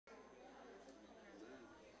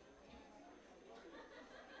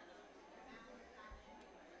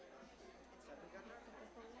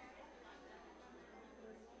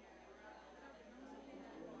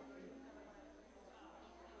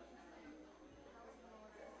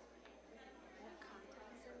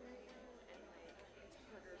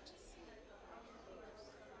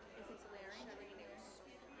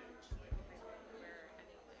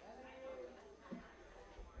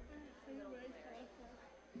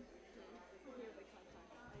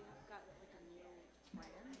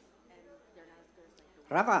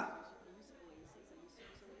Rafa.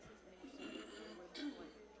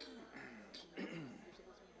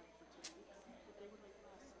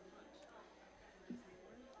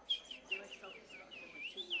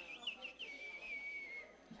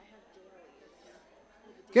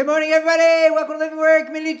 Good morning, everybody. Welcome to Living Word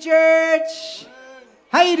Community Church.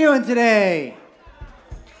 How you doing today?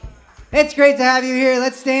 It's great to have you here.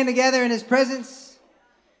 Let's stand together in His presence.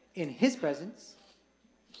 In His presence.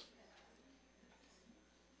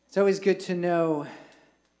 It's always good to know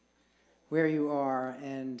where you are,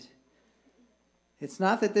 and it's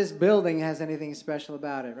not that this building has anything special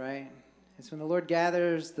about it, right? It's when the Lord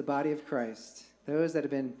gathers the body of Christ, those that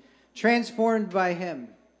have been transformed by Him.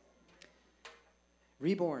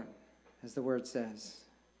 Reborn, as the word says.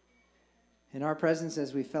 In our presence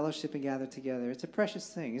as we fellowship and gather together. It's a precious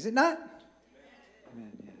thing, is it not?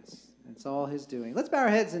 Amen, yes. It's all His doing. Let's bow our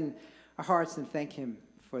heads and our hearts and thank Him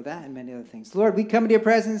for that and many other things. Lord, we come into your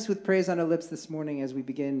presence with praise on our lips this morning as we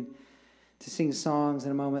begin to sing songs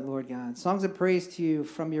in a moment, Lord God. Songs of praise to you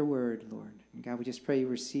from your word, Lord. And God, we just pray you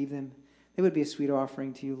receive them. They would be a sweet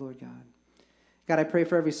offering to you, Lord God. God, I pray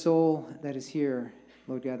for every soul that is here,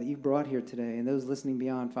 Lord God, that you've brought here today, and those listening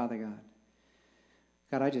beyond, Father God.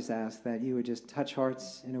 God, I just ask that you would just touch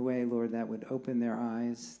hearts in a way, Lord, that would open their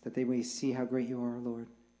eyes, that they may see how great you are, Lord.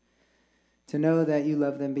 To know that you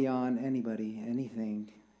love them beyond anybody, anything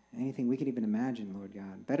we could even imagine, Lord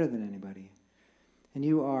God, better than anybody. And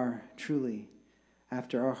you are truly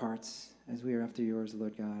after our hearts as we are after yours,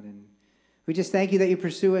 Lord God. And we just thank you that you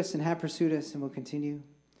pursue us and have pursued us and will continue.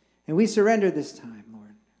 And we surrender this time,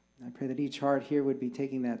 Lord. I pray that each heart here would be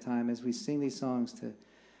taking that time as we sing these songs to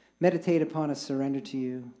meditate upon a surrender to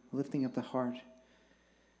you, lifting up the heart.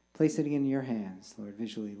 Place it in your hands, Lord,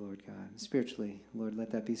 visually, Lord God. And spiritually, Lord,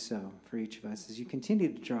 let that be so for each of us as you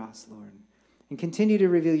continue to draw us, Lord, and continue to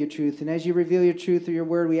reveal your truth. And as you reveal your truth through your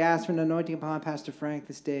word, we ask for an anointing upon Pastor Frank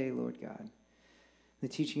this day, Lord God. The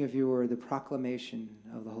teaching of your word, the proclamation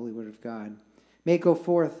of the holy word of God. May it go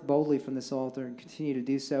forth boldly from this altar and continue to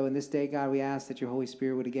do so. And this day, God, we ask that your Holy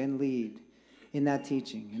Spirit would again lead in that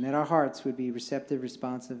teaching and that our hearts would be receptive,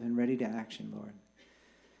 responsive, and ready to action, Lord.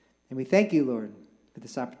 And we thank you, Lord, for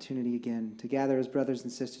this opportunity again to gather as brothers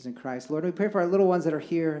and sisters in Christ. Lord, we pray for our little ones that are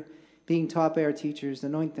here being taught by our teachers.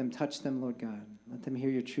 Anoint them, touch them, Lord God. Let them hear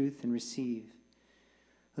your truth and receive.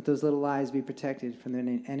 Let those little lives be protected from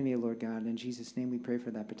the enemy, Lord God. In Jesus' name we pray for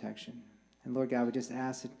that protection. And Lord God, we just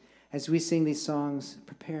ask that as we sing these songs,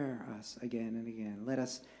 prepare us again and again. Let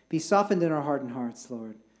us be softened in our heart and hearts,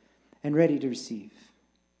 Lord, and ready to receive.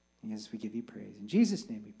 As we give you praise. In Jesus'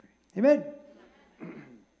 name we pray. Amen.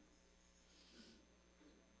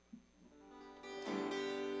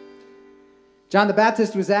 John the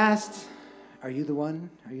Baptist was asked, are you the one?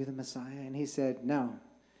 Are you the Messiah? And he said, no.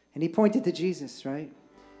 And he pointed to Jesus, right?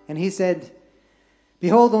 And he said,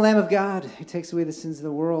 behold the Lamb of God who takes away the sins of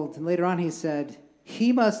the world. And later on he said,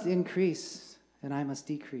 he must increase and I must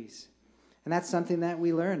decrease. And that's something that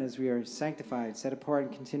we learn as we are sanctified, set apart,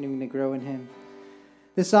 and continuing to grow in him.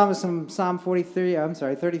 This psalm is from Psalm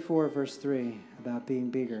 34, verse 3, about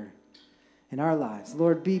being bigger in our lives.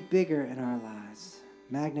 Lord, be bigger in our lives.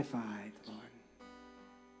 Magnified, Lord.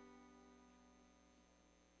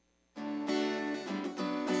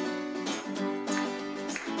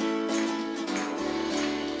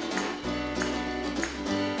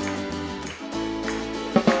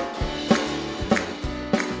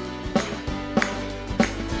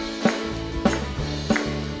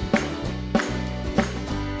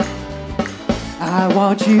 I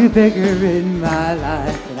want you bigger in my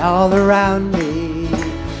life and all around me.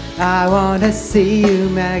 I want to see you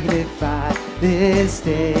magnified this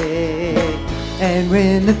day. And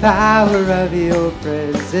when the power of your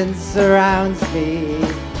presence surrounds me,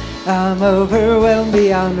 I'm overwhelmed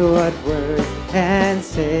beyond what words can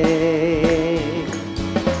say.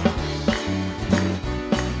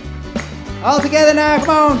 All together now,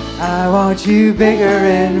 come on. I want you bigger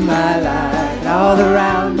in my life and all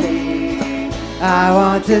around me. I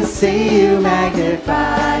want to see you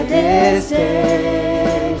magnified this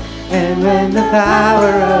day. And when the power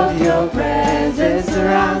of your presence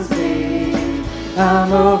surrounds me,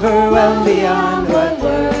 I'm overwhelmed beyond what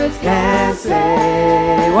words can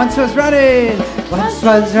say. Once was running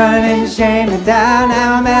shame and down,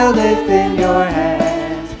 now I'm held within your hands.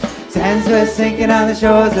 Sands were sinking on the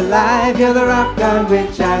shores of life, you're the rock on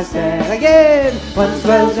which I stand. Again, once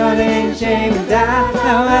was running shame and down,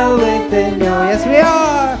 now I'm held within your, yes we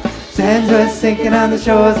are. Sands were sinking on the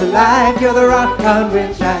shores of life, you're the rock on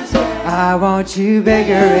which I stand. I want you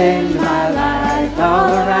bigger in my life,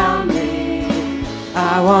 all around me.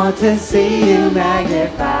 I want to see you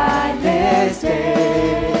magnified there. this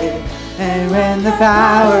day. And when the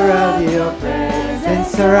power of your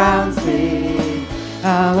presence surrounds me,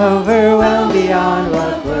 I'm overwhelmed beyond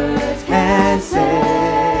what words can say.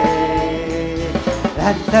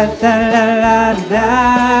 Da da da da da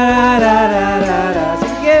da da da da da.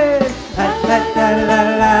 Sing again. Da da da da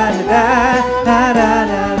da da da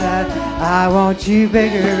da da. I want you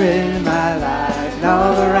bigger in my life and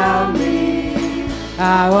all around me.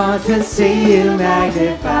 I want to see you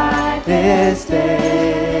magnified this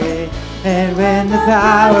day. And when the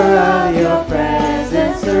power of your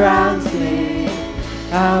presence surrounds me,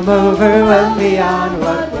 I'm overwhelmed beyond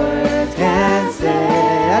what words can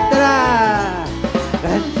say. Da-da-da.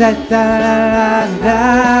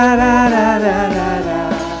 Da-da-da-da-da-da-da-da-da.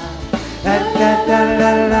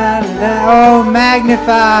 Da-da-da-da-da-da. Oh,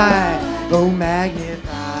 magnify. Oh,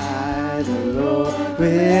 magnify the Lord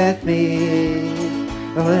with me.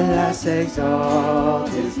 Oh, let us exalt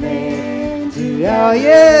his name to, oh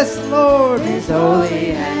yes, Lord, his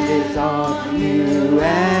holy hand is on you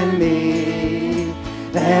and me.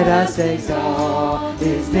 Let us exalt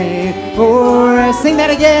his name for us. Sing that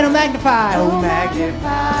again. Oh, magnify. Oh,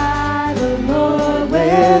 magnify the Lord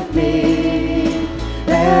with me.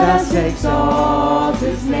 Let us exalt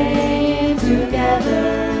his name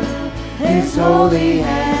together. His holy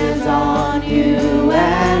hand is on you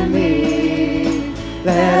and me.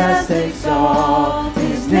 Let us exalt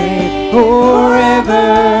his name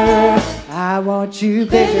forever. I want you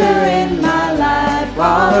bigger in my life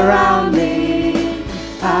all around me.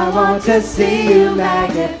 I want to see you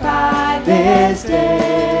magnified this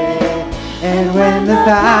day. And when the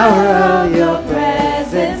power of your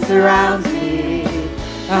presence surrounds me,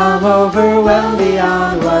 I'm overwhelmed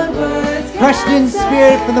beyond what words can crushed in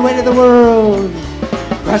spirit from the weight of the world.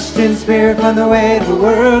 Crushed in spirit from the weight of the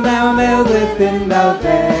world, now I'm held within the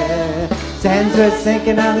bed. Sands are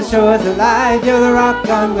sinking on the shores of life, you're the rock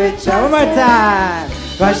on which I... One more time.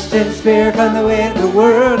 Crushed in spirit from the weight of the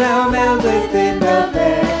world, now I'm held within the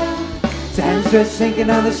bed. Sands are sinking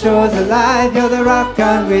on the shores of life, you're the rock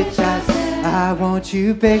on which I want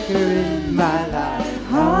you bigger in my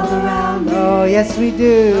life, all around me. Oh, yes we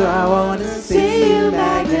do. I want to see you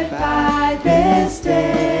magnified this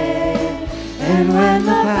day. And when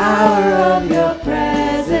the power of your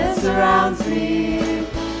presence surrounds me,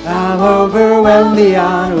 I'm overwhelmed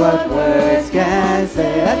beyond what words can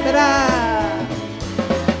say. Da-da-da.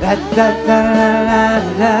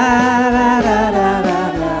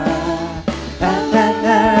 Da-da-da-da-da-da-da-da-da-da.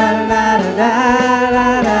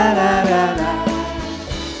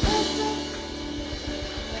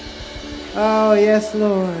 Oh, yes,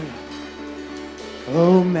 Lord.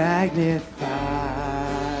 Oh,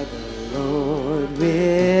 magnify the Lord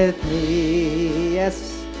with me.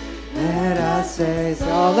 Yes, let us say so.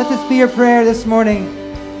 Oh, let this be your prayer this morning.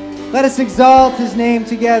 Let us exalt his name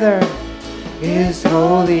together. His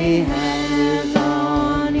holy hand is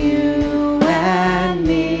on you and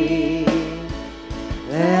me.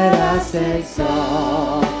 Let us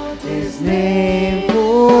exalt his name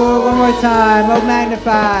for one more time. Oh,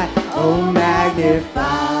 magnify. Oh,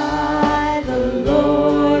 magnify the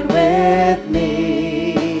Lord with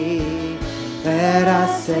me. Let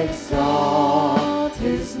us exalt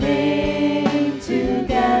his name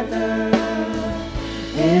together.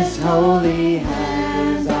 His holy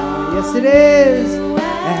hands on, yes it is,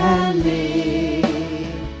 and me.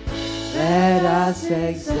 Let us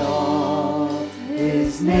exalt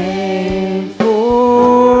his name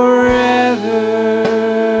forever.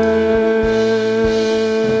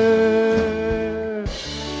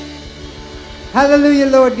 Hallelujah,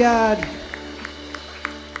 Lord God.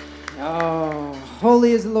 Oh,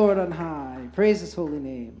 holy is the Lord on high. Praise his holy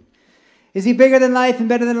name. Is he bigger than life and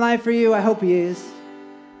better than life for you? I hope he is.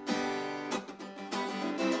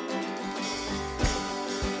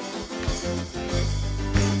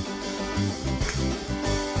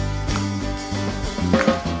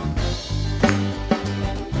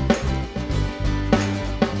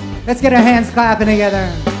 Let's get our hands clapping together.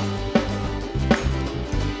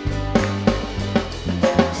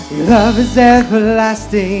 Your love is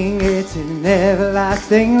everlasting, it's an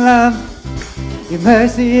everlasting love. Your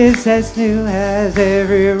mercy is as new as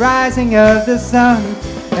every rising of the sun.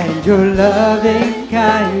 And your loving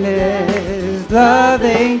kindness, better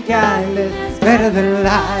than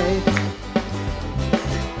life.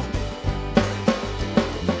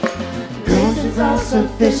 Grace is all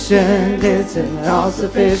sufficient, it's an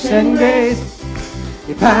all-sufficient grace.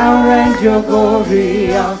 Your power and your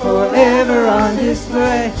glory are forever on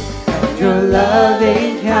display. And your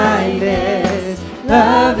loving kindness,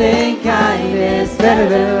 better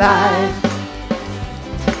than life.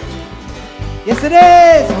 Yes, it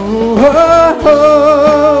is. Oh, oh,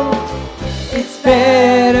 oh. It's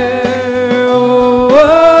better. Oh,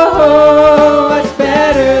 oh, oh. It's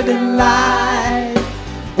better than life.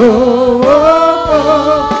 Oh, oh,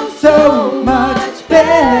 oh. So much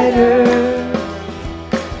better.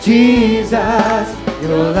 Jesus,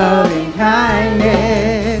 your loving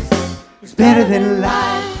kindness is better than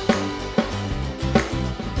life.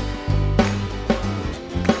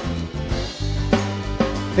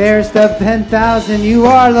 Fairest of 10,000 you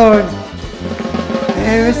are, Lord.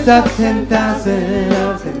 Fairest of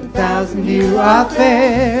 10,000 you are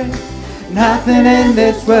fair. Nothing in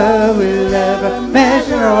this world will ever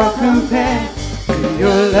measure or compare to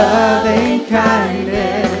your loving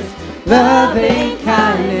kindness. Loving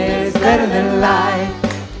kindness better than life.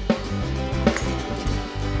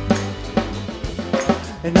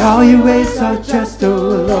 And all your ways are just,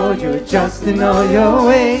 oh Lord, you're just in all your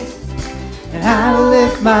ways. And I will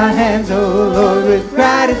lift my hands, oh Lord, with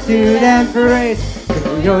gratitude and praise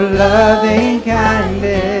for your loving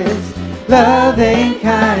kindness better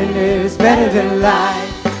than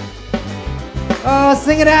life. Oh,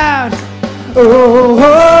 sing it out. Oh,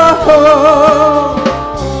 oh,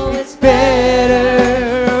 oh, it's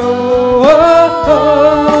better. Oh, oh,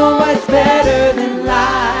 oh, it's better than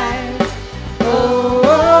life. Oh,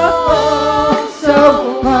 oh, oh,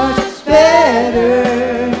 so much better.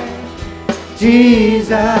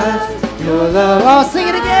 Jesus, your love. Oh, sing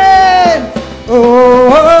it again.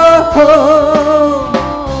 Oh, oh,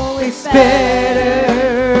 oh, it's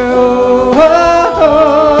better. Oh, oh,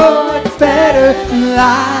 oh, it's better than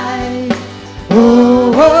life.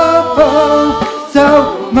 Oh, oh, oh,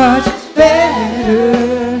 so much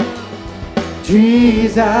better.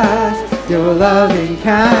 Jesus, your loving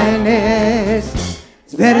kindness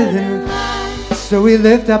is better than life. So we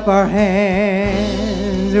lift up our hands.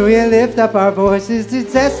 We lift up our voices to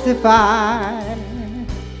testify.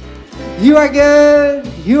 You are good,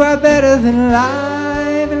 you are better than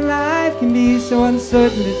life, and life can be so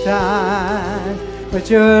uncertain at times, but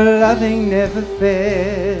your loving never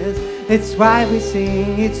fails. It's why we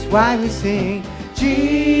sing, it's why we sing.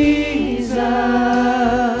 Jesus,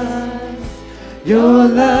 your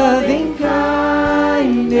loving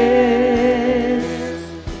kindness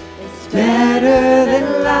is better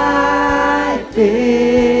than life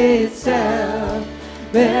itself,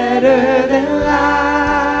 better than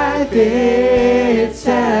life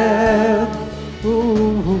itself.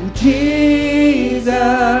 Oh, Jesus,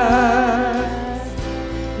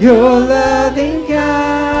 your loving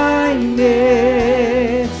kindness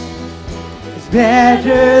is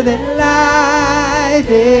better than life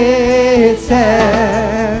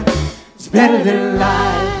itself. It's better than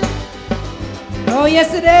life. Oh,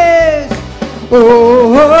 yes, it is.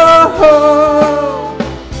 Oh, oh, oh,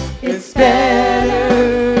 it's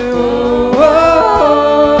better. Oh,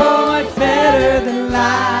 oh, oh, it's better than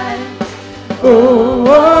life. Oh,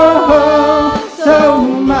 oh, oh, so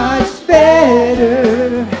much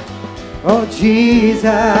better. Oh,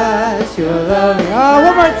 Jesus, your loving. Oh,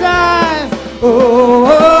 one more time. Oh,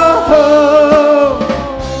 oh,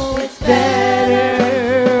 oh, it's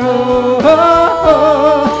better. Oh, oh,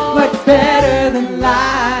 oh, much better than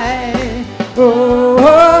life. Oh,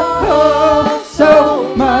 oh, oh,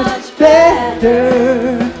 so much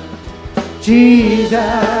better.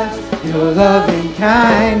 Jesus, your loving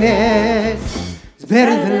kindness is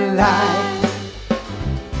better than life.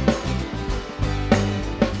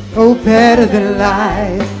 Oh, better than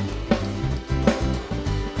life.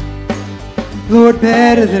 Lord,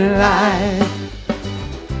 better than life.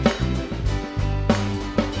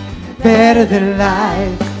 Better than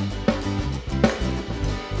life.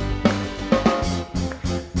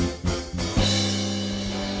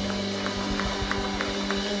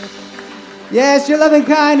 Yes, your loving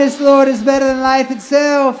kindness, Lord, is better than life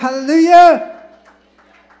itself. Hallelujah.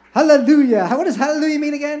 Hallelujah. What does hallelujah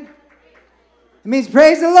mean again? It means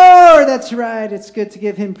praise the Lord. That's right. It's good to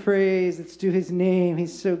give him praise. Let's do his name.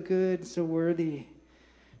 He's so good, so worthy.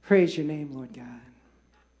 Praise your name, Lord God.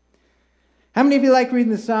 How many of you like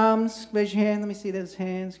reading the Psalms? Raise your hand. Let me see those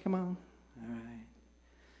hands. Come on. All right.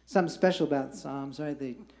 Something special about the Psalms, right?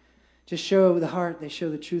 They just show the heart. They show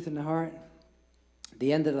the truth in the heart.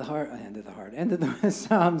 The end of the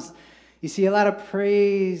Psalms, you see a lot of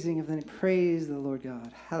praising of the praise the Lord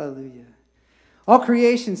God. Hallelujah. All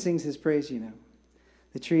creation sings his praise, you know.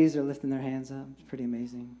 The trees are lifting their hands up. It's pretty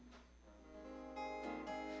amazing.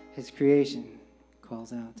 His creation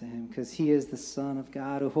calls out to him because he is the Son of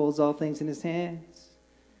God who holds all things in his hands.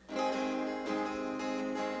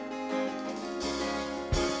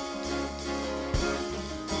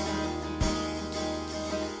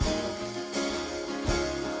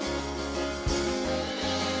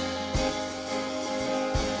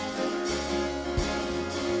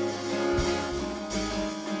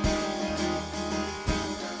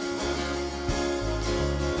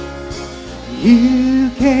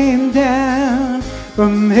 You came down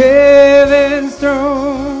from heaven's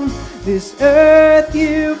throne. This earth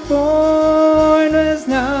you born was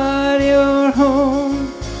not your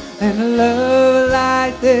home. And love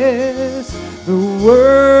like this the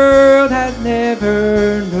world has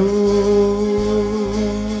never known.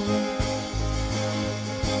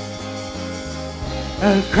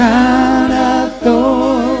 A crown of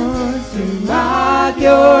thorns to mark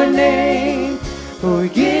your name.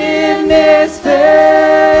 Forgiveness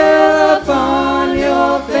fell upon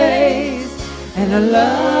your face. And a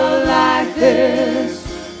love like this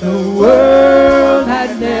the world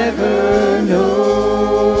has never known.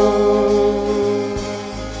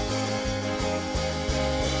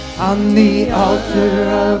 On the altar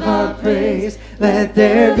of our praise, let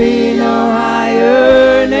there be no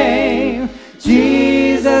higher name.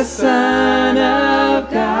 Jesus, Son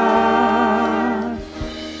of God.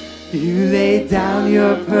 You laid down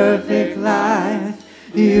your perfect life.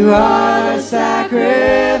 You are the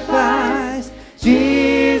sacrifice.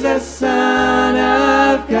 Jesus, Son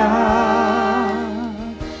of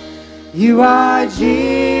God. You are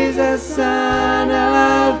Jesus, Son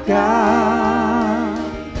of God.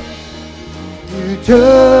 You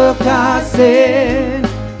took our sin.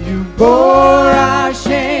 You bore our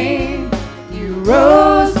shame. You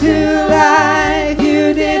rose to life.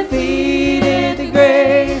 You defeated the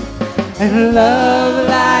grave. And love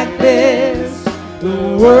like this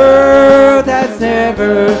the world has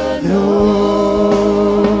never known.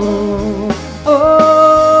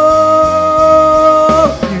 Oh,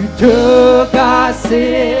 you took our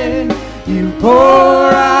sin, you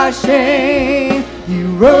bore our shame,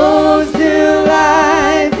 you rose to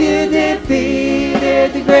life, you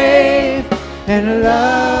defeated the grave. And a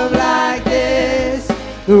love like this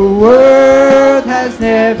the world has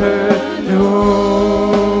never known.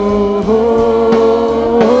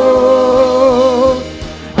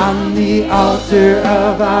 The altar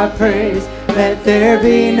of our praise, let there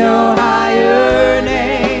be no higher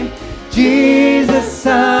name. Jesus,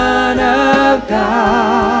 Son of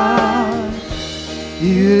God.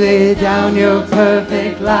 You laid down your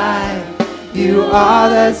perfect life. You are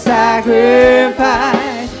the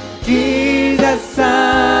sacrifice. Jesus,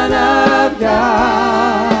 Son of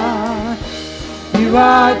God. You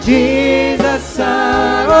are Jesus,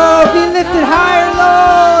 Son. Oh, be lifted higher,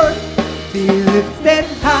 Lord. Be lifted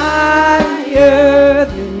higher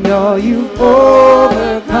than all you've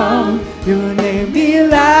overcome. Your name be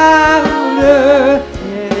louder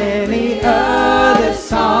than any other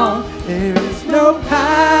song. There is no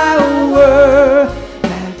power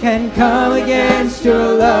that can come against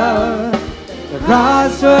your love. The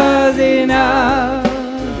cross was enough.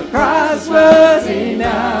 The cross was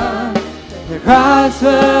enough. The cross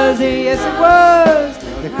was, yes it was.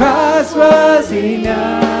 The cross was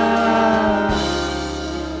enough.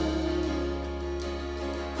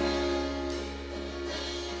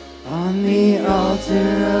 On the altar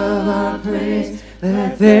of our praise,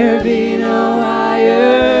 let there be no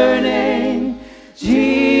higher name.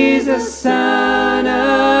 Jesus, Son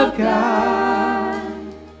of God.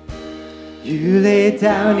 You laid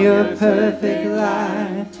down your perfect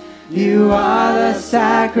life. You are the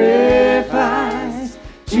sacrifice.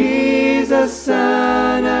 Jesus,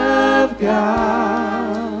 Son of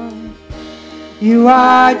God. You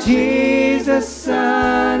are Jesus,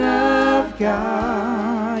 Son of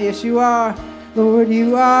God. Yes, you are, Lord.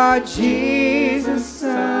 You are Jesus,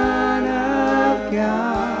 Son of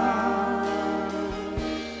God.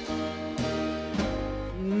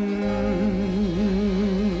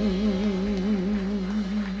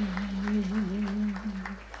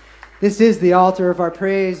 This is the altar of our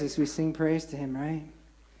praise as we sing praise to Him, right?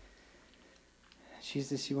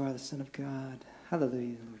 Jesus, you are the Son of God.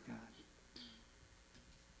 Hallelujah, Lord God.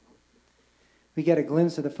 We get a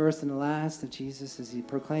glimpse of the first and the last of Jesus as He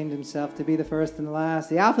proclaimed Himself to be the first and the last,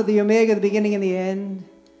 the Alpha, the Omega, the beginning and the end.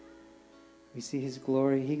 We see His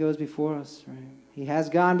glory. He goes before us, right? He has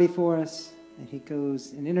gone before us, and He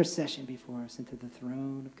goes in intercession before us into the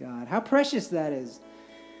throne of God. How precious that is.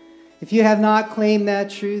 If you have not claimed that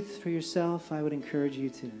truth for yourself, I would encourage you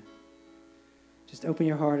to just open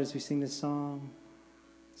your heart as we sing this song.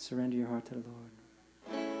 Surrender your heart to the Lord.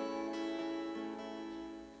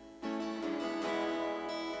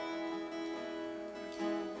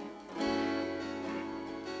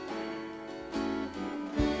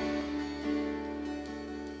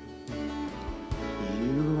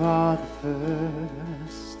 You are the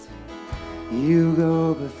first. You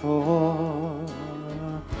go before.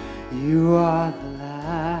 You are the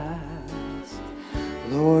last.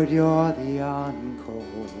 Lord, you're the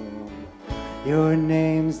encore. Your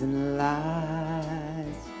name's in the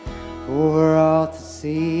lights for all to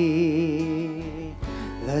see.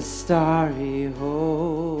 The starry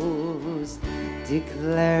host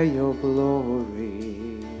declare your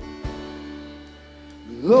glory.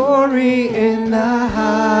 Glory in the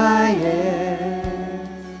highest.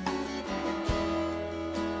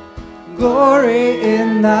 Glory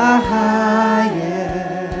in the highest.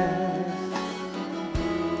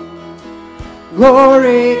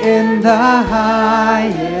 Glory in the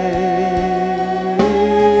highest.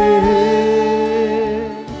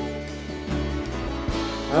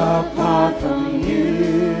 Apart from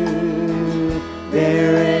you,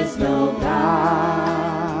 there is no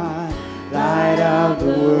God. Light of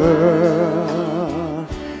the world,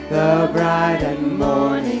 the bright and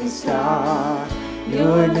morning star,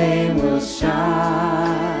 your name will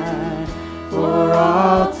shine for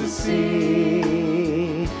all to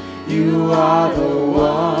see. You are the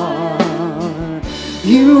one.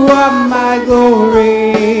 You are my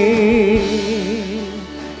glory.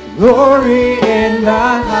 Glory in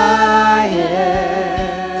the highest.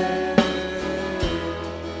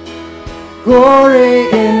 Glory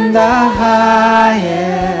in the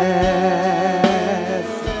highest.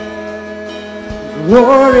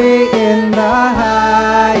 Glory in the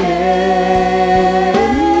highest.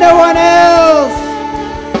 No one else.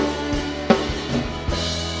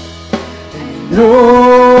 No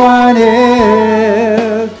one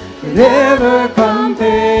else could ever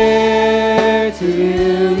compare to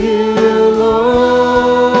you, Lord.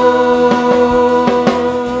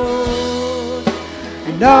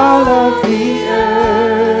 And all of the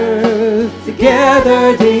earth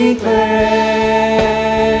together declare.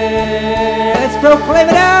 Let's proclaim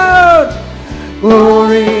it out.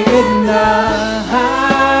 Glory in the highest.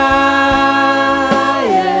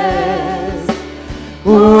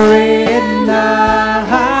 Glory in the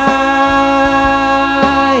highest.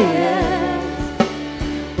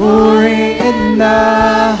 Glory in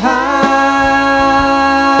the highest.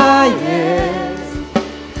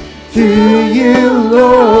 To you,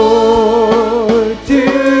 Lord. To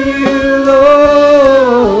you,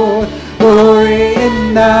 Lord. Glory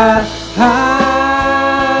in the highest.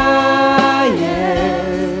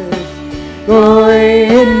 Glory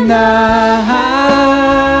in the highest.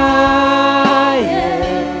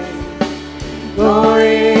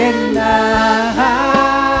 Glory in the highest.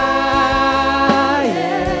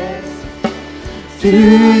 To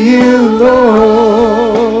you,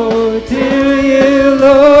 Lord. To you,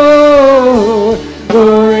 Lord.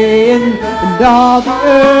 Glory in and all the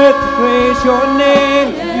earth praise your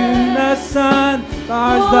name. You, the sun,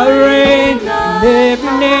 stars, the rain, and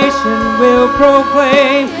every nation will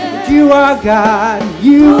proclaim that you are God.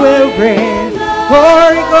 You will reign.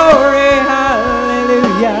 Glory, glory,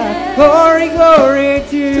 hallelujah. Glory, glory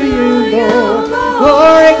to you, Lord.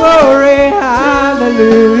 Glory, glory,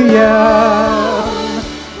 hallelujah.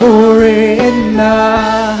 Glory in the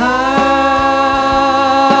highest.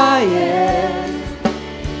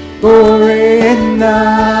 Glory in the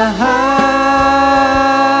highest.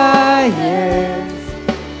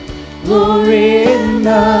 Glory in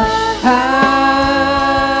the highest.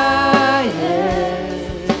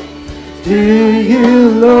 To you,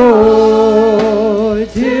 Lord.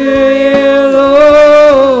 To you,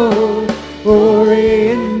 Lord. Glory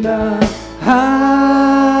in the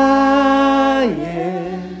highest.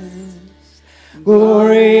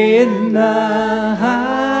 Glory in the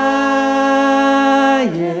highest.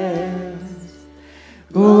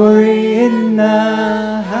 Glory in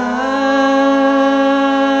the highest.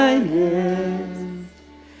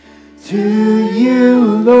 To you,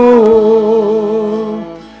 Lord.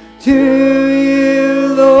 To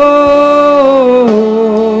you, Lord.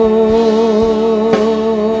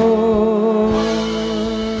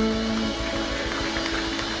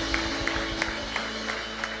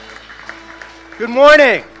 Good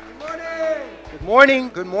morning. Good morning.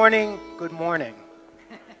 Good morning. Good morning.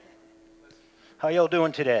 How y'all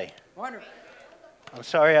doing today? Wonderful. I'm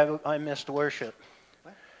sorry I missed worship.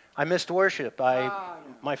 I missed worship.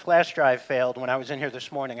 My flash drive failed when I was in here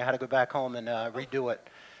this morning. I had to go back home and redo it.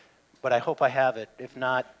 But I hope I have it. If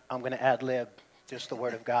not, I'm going to ad-lib just the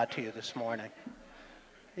Word of God to you this morning.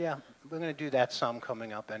 Yeah, we're going to do that some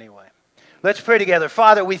coming up anyway. Let's pray together.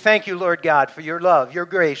 Father, we thank you, Lord God, for your love, your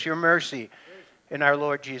grace, your mercy in our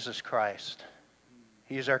Lord Jesus Christ.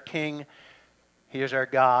 He is our King. He is our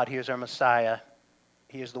God. He is our Messiah.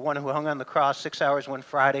 He is the one who hung on the cross 6 hours one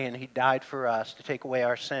Friday, and he died for us to take away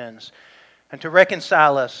our sins and to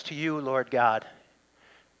reconcile us to you, Lord God,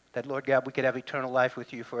 that, Lord God, we could have eternal life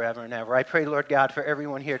with you forever and ever. I pray, Lord God, for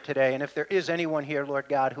everyone here today, and if there is anyone here, Lord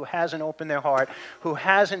God, who hasn't opened their heart, who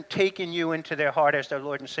hasn't taken you into their heart as their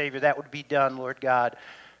Lord and Savior, that would be done, Lord God,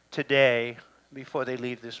 today before they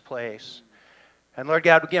leave this place. And Lord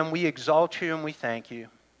God, again, we exalt you and we thank you.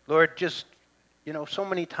 Lord, just, so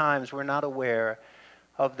many times we're not aware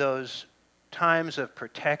of those times of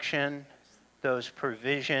protection, those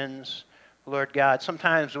provisions. Lord God,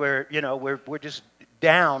 sometimes we're just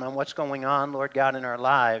down on what's going on, Lord God, in our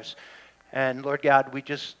lives. And Lord God, we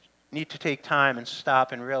just need to take time and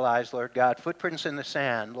stop and realize, Lord God, footprints in the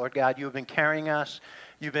sand. Lord God, you have been carrying us.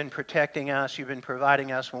 You've been protecting us. You've been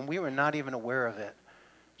providing us when we were not even aware of it.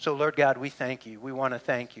 So, Lord God, we thank you. We want to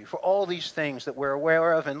thank you for all these things that we're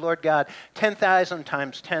aware of. And, Lord God, 10,000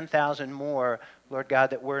 times 10,000 more, Lord God,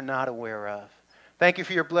 that we're not aware of. Thank you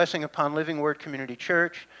for your blessing upon Living Word Community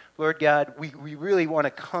Church. Lord God, we really want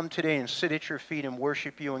to come today and sit at your feet and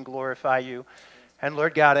worship you and glorify you. And,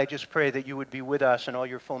 Lord God, I just pray that you would be with us in all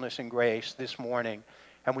your fullness and grace this morning.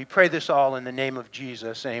 And we pray this all in the name of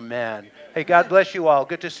Jesus. Amen. Hey, God bless you all.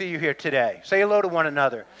 Good to see you here today. Say hello to one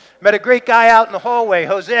another. Met a great guy out in the hallway,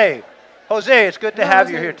 Jose. Jose, it's good to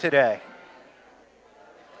have you here today.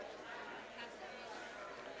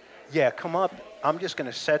 Yeah, come up. I'm just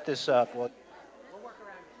going to set this up. Well,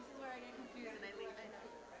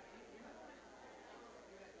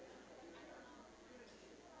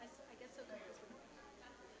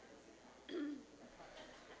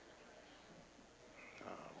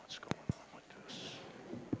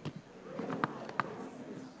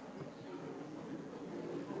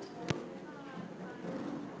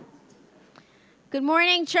 Good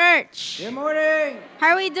morning, church. Good morning. How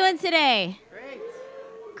are we doing today? Great.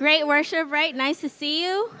 Great worship, right? Nice to see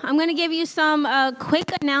you. I'm going to give you some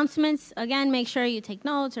quick announcements. Again, make sure you take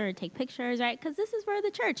notes or take pictures, right? Because this is for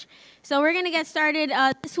the church. So we're going to get started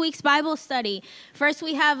this week's Bible study. First,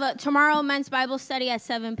 we have tomorrow men's Bible study at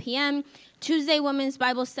 7 p.m., Tuesday women's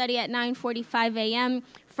Bible study at 9:45 a.m.,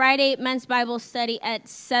 Friday men's Bible study at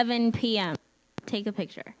 7 p.m. Take a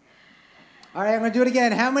picture. All right, I'm going to do it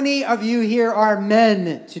again. How many of you here are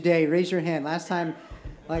men today? Raise your hand. Last time,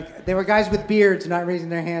 there were guys with beards not raising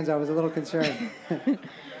their hands. I was a little concerned.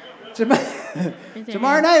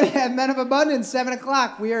 Tomorrow night, we have Men of Abundance, 7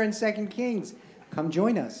 o'clock. We are in 2 Kings. Come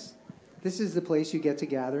join us. This is the place you get to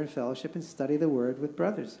gather in fellowship and study the Word with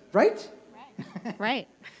brothers. Right? Right.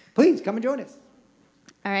 Please, come and join us.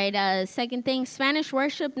 All right, second thing, Spanish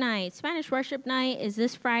Worship Night. Spanish Worship Night is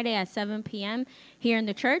this Friday at 7 p.m. here in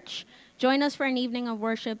the church. Join us for an evening of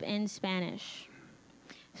worship in Spanish.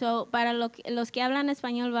 So, para los que hablan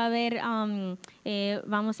español va a haber,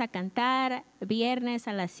 vamos a cantar viernes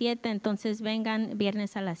a las 7, entonces vengan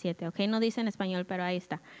viernes a las 7, ¿ok? No dicen español, pero ahí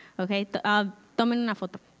está, ¿ok? Tomen una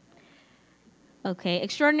foto. Okay,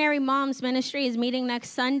 Extraordinary Moms Ministry is meeting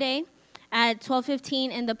next Sunday at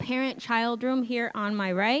 12:15 in the parent-child room here on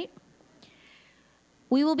my right.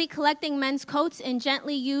 We will be collecting men's coats in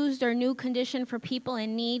gently used or new condition for people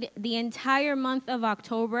in need the entire month of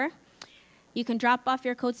October. You can drop off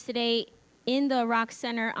your coats today in the Rock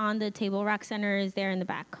Center on the table. Rock Center is there in the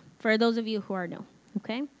back for those of you who are new,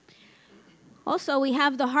 okay? Also, we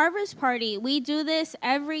have the Harvest Party. We do this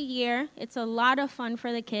every year. It's a lot of fun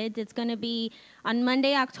for the kids. It's going to be on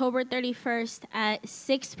Monday, October 31st at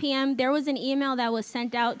 6 p.m. There was an email that was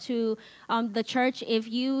sent out to the church. If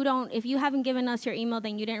you haven't given us your email,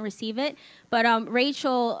 then you didn't receive it. But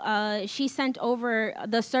Rachel, she sent over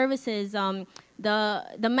the services,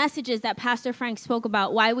 the messages that Pastor Frank spoke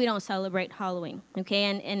about why we don't celebrate Halloween. Okay,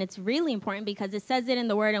 and it's really important because it says it in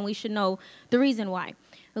the Word, and we should know the reason why.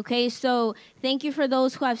 Okay, so thank you for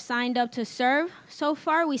those who have signed up to serve so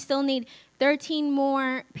far. We still need 13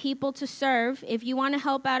 more people to serve. If you want to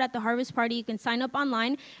help out at the Harvest Party, you can sign up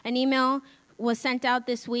online. An email was sent out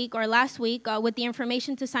this week or last week with the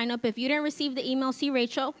information to sign up. If you didn't receive the email, see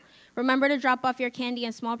Rachel. Remember to drop off your candy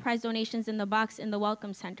and small prize donations in the box in the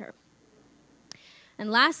Welcome Center. And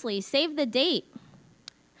lastly, save the date.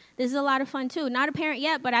 This is a lot of fun, too. Not a parent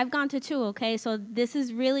yet, but I've gone to 2, okay? So this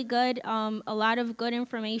is really good, a lot of good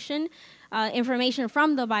information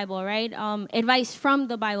from the Bible, right? Advice from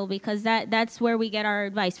the Bible, because that's where we get our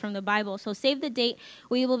advice, from the Bible. So save the date.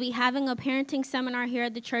 We will be having a parenting seminar here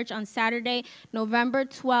at the church on Saturday, November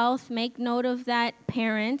 12th. Make note of that,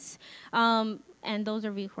 parents. And those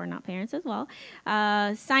of you who are not parents as well.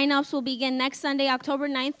 Sign-ups will begin next Sunday, October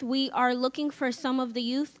 9th. We are looking for some of the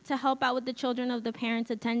youth to help out with the children of the parents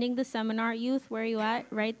attending the seminar. Youth, where are you at?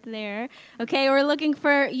 Right there. Okay, we're looking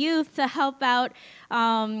for youth to help out,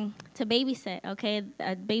 to babysit, okay?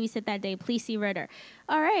 Babysit that day. Please see Ritter.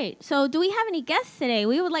 All right, so do we have any guests today?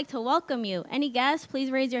 We would like to welcome you. Any guests? Please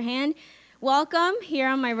raise your hand. Welcome, here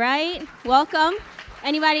on my right. Welcome.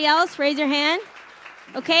 Anybody else? Raise your hand.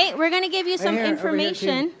 Okay, we're going to give you some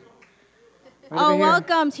information.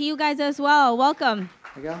 Welcome to you guys as well. Welcome.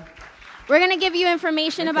 There you go. We're going to give you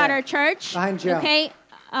information about Okay. our church. Behind Joe. Okay?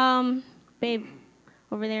 Babe,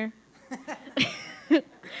 over there.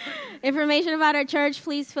 Information about our church,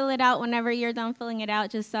 please fill it out whenever you're done filling it out.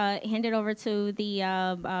 Just hand it over to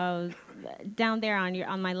the down there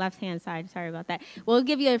on my left-hand side. Sorry about that. We'll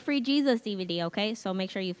give you a free Jesus DVD, okay? So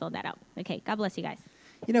make sure you fill that out. Okay, God bless you guys.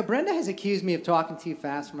 You know, Brenda has accused me of talking too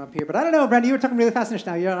fast from up here, but I don't know, Brenda, you were talking really fast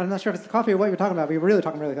now. I'm not sure if it's the coffee or what you were talking about, but you were really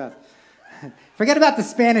talking really fast. Forget about the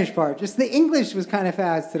Spanish part. Just the English was kind of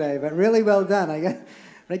fast today, but really well done.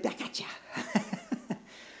 I gotcha.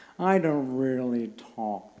 I don't really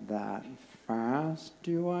talk that fast,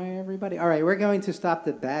 do I, everybody? All right, we're going to stop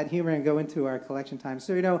the bad humor and go into our collection time.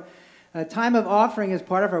 So, you know, a time of offering is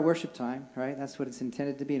part of our worship time, right? That's what it's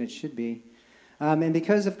intended to be, and it should be. And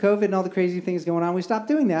because of COVID and all the crazy things going on, we stopped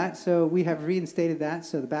doing that. So we have reinstated that.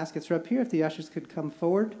 So the baskets are up here. If the ushers could come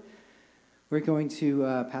forward, we're going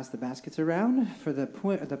to pass the baskets around for the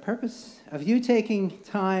purpose of you taking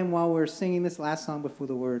time while we're singing this last song before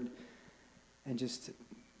the word and just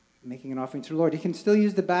making an offering to the Lord. You can still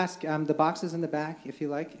use the boxes in the back if you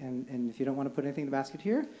like, and if you don't want to put anything in the basket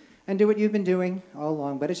here, and do what you've been doing all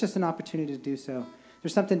along. But it's just an opportunity to do so.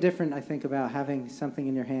 There's something different, I think, about having something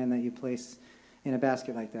in your hand that you place in a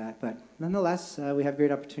basket like that. But nonetheless, we have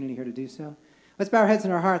great opportunity here to do so. Let's bow our heads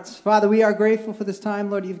and our hearts. Father, we are grateful for this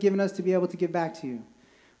time, Lord, you've given us to be able to give back to you.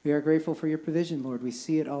 We are grateful for your provision, Lord. We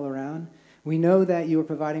see it all around. We know that you are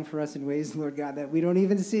providing for us in ways, Lord God, that we don't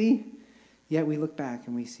even see. Yet we look back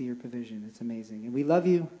and we see your provision. It's amazing. And we love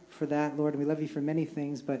you for that, Lord, and we love you for many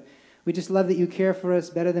things, but we just love that you care for us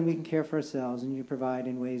better than we can care for ourselves, and you provide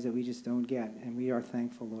in ways that we just don't get. And we are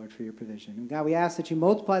thankful, Lord, for your provision. And God, we ask that you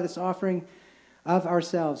multiply this offering of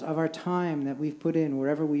ourselves, of our time that we've put in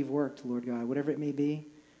wherever we've worked, Lord God, whatever it may be,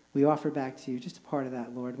 we offer back to you, just a part of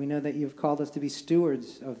that, Lord. We know that you've called us to be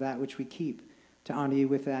stewards of that which we keep, to honor you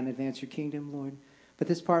with that and advance your kingdom, Lord. But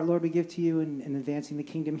this part, Lord, we give to you in advancing the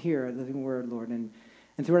kingdom here at Living Word, Lord, and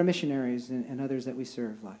through our missionaries and others that we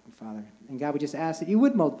serve, Father. And God, we just ask that you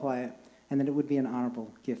would multiply it and that it would be an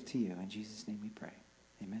honorable gift to you. In Jesus' name we pray.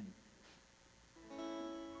 Amen.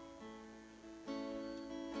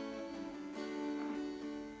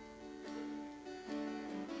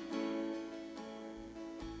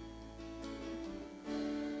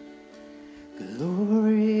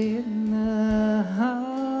 Glory in the highest,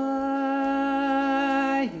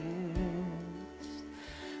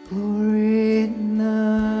 glory in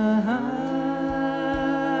the highest,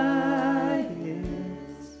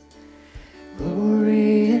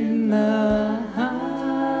 glory in the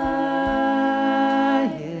highest,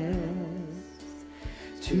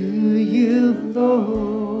 to you, Lord,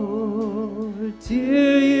 to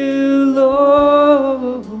you,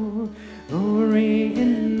 Lord, glory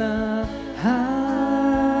in the highest,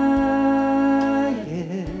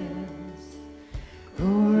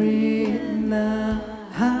 glory in the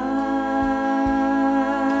highest,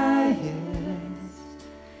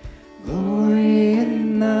 glory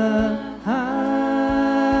in the highest,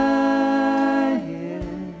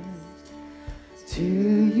 to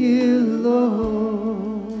you,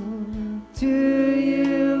 Lord, to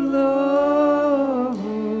you, Lord.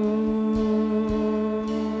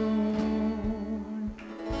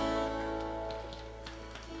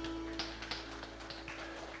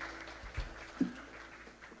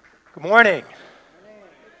 Good morning.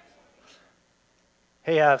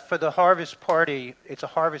 Hey, for the harvest party, it's a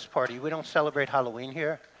harvest party. We don't celebrate Halloween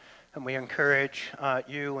here, and we encourage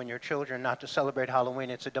you and your children not to celebrate Halloween.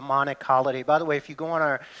 It's a demonic holiday. By the way, if you go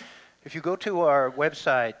to our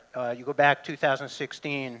website, you go back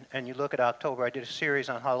 2016 and you look at October, I did a series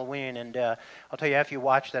on Halloween, and I'll tell you, after you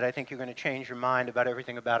watch that, I think you're going to change your mind about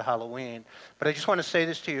everything about Halloween. But I just want to say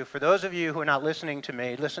this to you. For those of you who are not listening to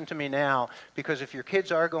me, listen to me now, because if your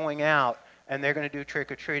kids are going out and they're going to do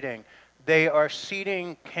trick-or-treating, they are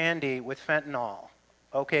seeding candy with fentanyl.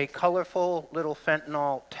 Okay, colorful little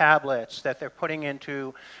fentanyl tablets that they're putting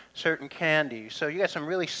into certain candy. So you got some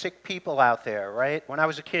really sick people out there, right? When I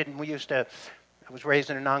was a kid, and I was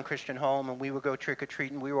raised in a non-Christian home, and we would go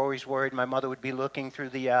trick-or-treating. We were always worried my mother would be looking through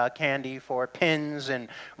the candy for pins and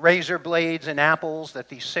razor blades and apples that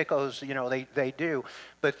these sickos, they do.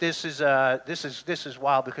 But this is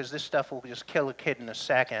wild, because this stuff will just kill a kid in a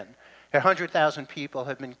second. 100,000 people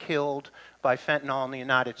have been killed by fentanyl in the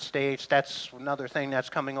United States. That's another thing that's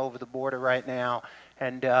coming over the border right now.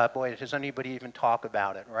 And boy, does anybody even talk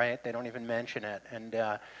about it, right? They don't even mention it. And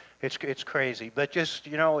it's crazy. But just,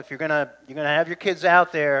 if you're gonna have your kids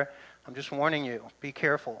out there, I'm just warning you, be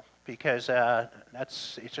careful, because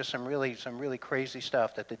it's just some really crazy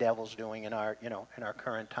stuff that the devil's doing in our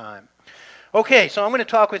current time. Okay, so I'm going to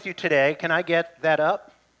talk with you today. Can I get that up?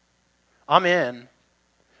 I'm in.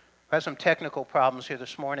 I had some technical problems here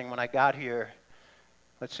this morning when I got here.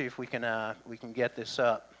 Let's see if we can get this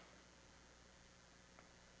up.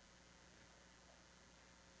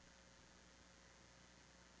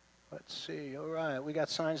 Let's see. All right, we got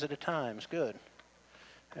Signs of the Times. Good.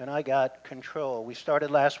 And I got control. We started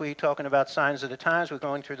last week talking about signs of the times. We're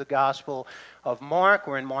going through the Gospel of Mark.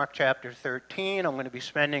 We're in Mark chapter 13. I'm going to be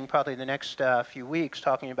spending probably the next few weeks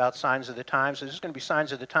talking about signs of the times. So this is going to be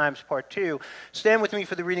Signs of the Times part 2. Stand with me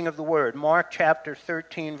for the reading of the Word. Mark chapter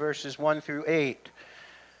 13, verses 1 through 8.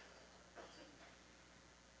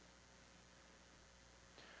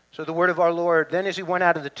 So the word of our Lord, then as he went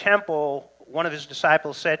out of the temple, one of his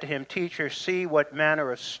disciples said to him, "Teacher, see what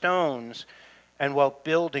manner of stones and what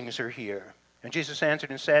buildings are here." And Jesus answered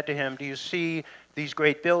and said to him, "Do you see these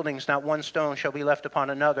great buildings? Not one stone shall be left upon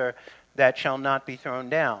another that shall not be thrown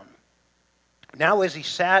down." Now as he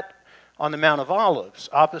sat on the Mount of Olives,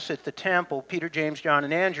 opposite the temple, Peter, James, John,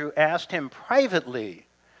 and Andrew asked him privately,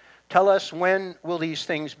 "Tell us, when will these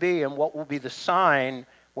things be, and what will be the sign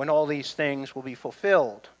when all these things will be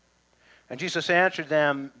fulfilled?" And Jesus answered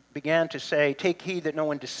them, began to say, "Take heed that no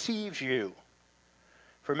one deceives you.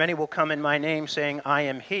 For many will come in my name, saying, 'I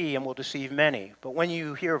am he,' and will deceive many. But when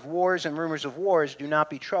you hear of wars and rumors of wars, do not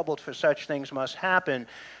be troubled, for such things must happen,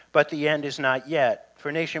 but the end is not yet.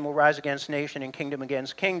 For nation will rise against nation, and kingdom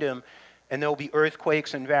against kingdom, and there will be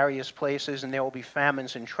earthquakes in various places, and there will be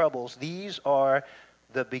famines and troubles. These are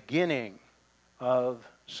the beginning of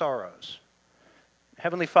sorrows."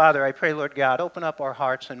 Heavenly Father, I pray, Lord God, open up our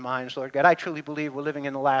hearts and minds, Lord God. I truly believe we're living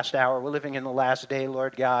in the last hour. We're living in the last day,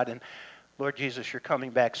 Lord God, and Lord Jesus, you're coming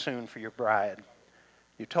back soon for your bride.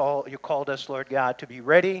 You called us, Lord God, to be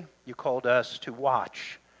ready. You called us to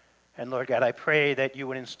watch. And Lord God, I pray that you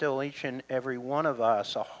would instill each and every one of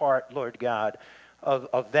us a heart, Lord God,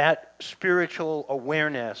 of that spiritual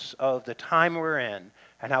awareness of the time we're in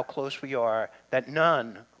and how close we are, that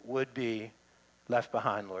none would be left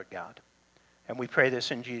behind, Lord God. And we pray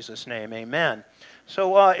this in Jesus' name, amen.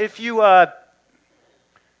 So if you're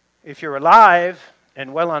alive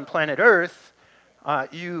and well on planet Earth,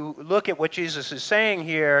 you look at what Jesus is saying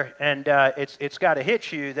here, and it's got to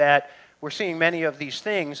hit you that we're seeing many of these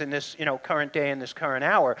things in this current day, in this current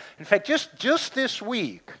hour. In fact, just this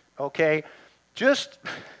week, okay,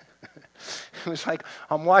 it was like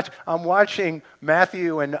I'm watching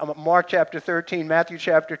Matthew and Mark chapter 13, Matthew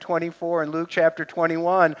chapter 24, and Luke chapter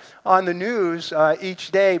 21 on the news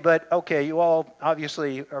each day. But okay, you all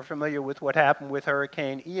obviously are familiar with what happened with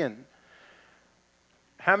Hurricane Ian.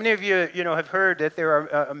 How many of you have heard that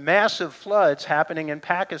there are massive floods happening in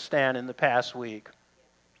Pakistan in the past week?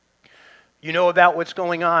 You know about what's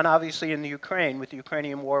going on, obviously, in the Ukraine, with the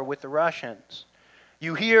Ukrainian war with the Russians.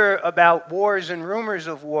 You hear about wars and rumors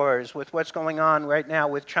of wars with what's going on right now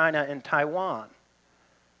with China and Taiwan.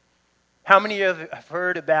 How many of you have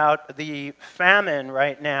heard about the famine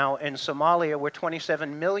right now in Somalia, where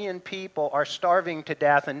 27 million people are starving to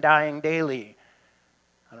death and dying daily?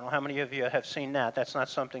 I don't know how many of you have seen that. That's not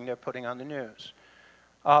something they're putting on the news.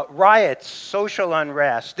 Riots, social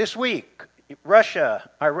unrest. This week, Russia,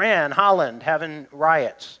 Iran, Holland having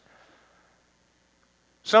riots.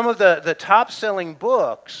 Some of the top-selling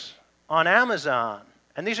books on Amazon,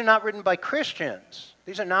 and these are not written by Christians.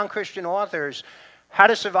 These are non-Christian authors. How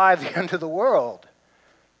to Survive the End of the World.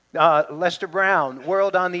 Lester Brown,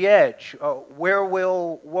 World on the Edge. Where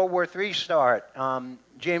will World War III start?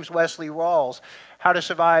 James Wesley Rawls, How to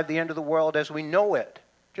Survive the End of the World as We Know It.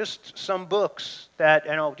 Just some books that,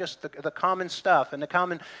 just the common stuff, and the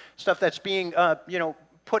common stuff that's being,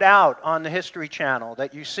 put out on the History Channel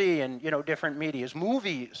that you see in, different medias,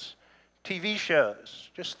 movies, TV shows,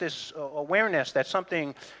 just this awareness that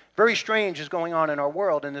something very strange is going on in our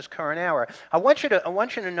world in this current hour. I want you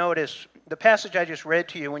to notice the passage I just read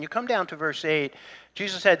to you. When you come down to verse 8,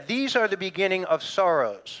 Jesus said, "These are the beginning of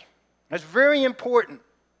sorrows." That's very important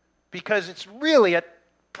because it's really a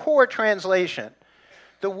poor translation.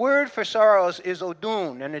 The word for sorrows is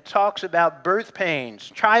odun, and it talks about birth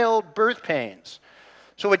pains, childbirth pains.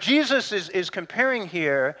 So what Jesus is comparing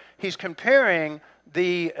here, he's comparing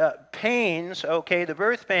the pains, the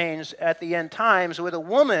birth pains at the end times with a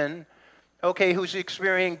woman, who's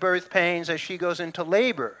experiencing birth pains as she goes into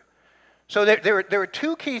labor. So there are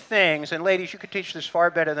two key things, and ladies, you could teach this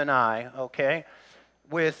far better than I,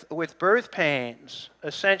 with birth pains.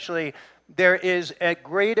 Essentially, there is a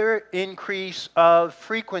greater increase of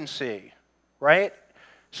frequency, right?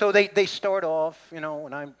 So they start off, and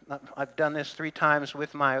I've done this 3 times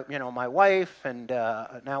with my wife, and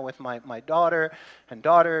now with my daughter and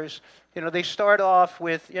daughters. They start off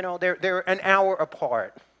with, they're an hour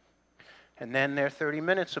apart, and then they're 30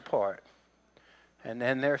 minutes apart, And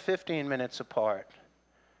then they're 15 minutes apart,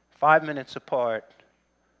 5 minutes apart,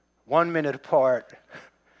 1 minute apart.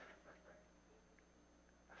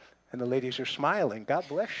 And the ladies are smiling. God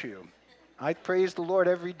bless you. I praise the Lord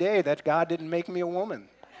every day that God didn't make me a woman.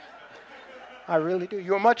 I really do.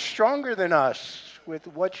 You're much stronger than us with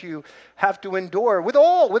what you have to endure with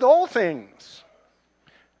all things.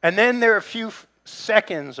 And then they're a few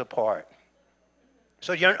seconds apart.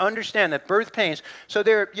 So you understand that birth pains, so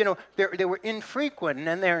they were infrequent, and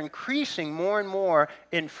then they're increasing more and more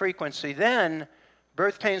in frequency. Then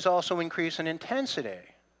birth pains also increase in intensity.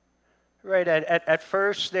 Right, at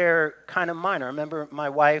first they're kind of minor. I remember my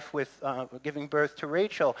wife with giving birth to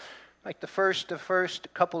Rachel. Like the first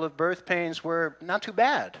couple of birth pains were not too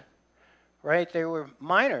bad, right? They were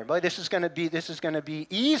minor, but this is going to be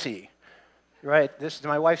easy, right? This is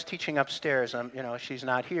my wife's teaching upstairs. She's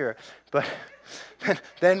not here, but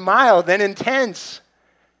then mild, then intense,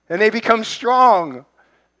 and they become strong,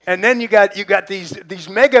 and then you got these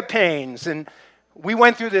mega pains. And we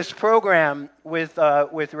went through this program with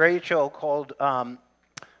Rachel called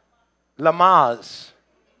Lamaze.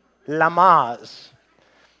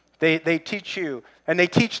 They teach you, and they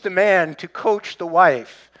teach the man to coach the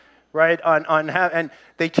wife, right? And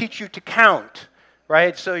they teach you to count,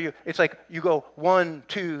 right? So it's like you go 1,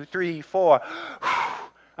 2, 3, 4,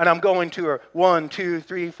 and I'm going to her 1, 2,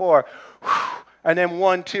 3, 4, and then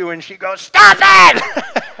 1, 2, and she goes, "Stop it!"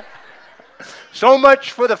 So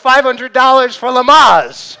much for the $500 for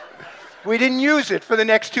Lamaze. We didn't use it for the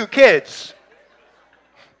next 2 kids.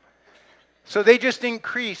 So they just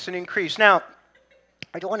increase and increase. Now,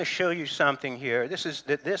 I want to show you something here. This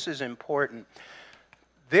is important.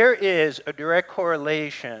 There is a direct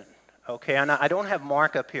correlation, okay? And I don't have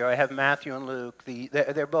Mark up here. I have Matthew and Luke.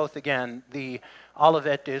 They're both, again, the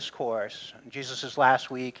Olivet Discourse. Jesus' last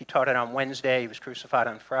week. He taught it on Wednesday. He was crucified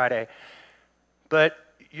on Friday. But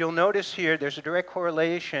you'll notice here there's a direct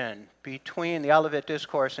correlation between the Olivet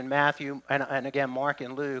Discourse in Matthew and again, Mark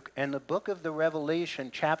and Luke, and the book of the Revelation,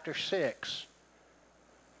 chapter 6.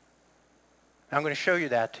 I'm going to show you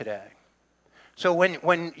that today. So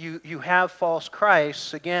when you have false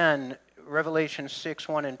Christs, again, Revelation 6,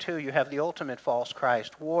 1 and 2, you have the ultimate false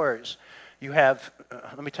Christ, wars. You have,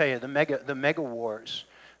 let me tell you, the mega wars,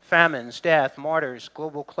 famines, death, martyrs,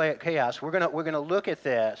 global chaos. We're going to look at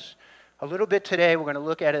this a little bit today. We're going to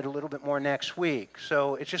look at it a little bit more next week.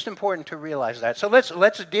 So it's just important to realize that. So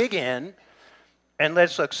let's dig in and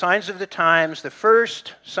let's look. Signs of the times. The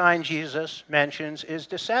first sign Jesus mentions is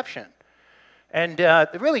deception. And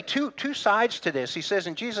really two sides to this. He says,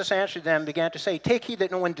 and Jesus answered them, began to say, "Take heed that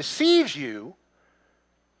no one deceives you."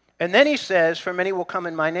 And then he says, "For many will come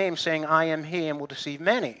in my name, saying, I am he, and will deceive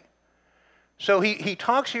many." So he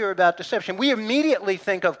talks here about deception. We immediately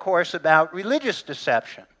think, of course, about religious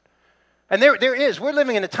deception. And there is. We're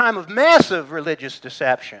living in a time of massive religious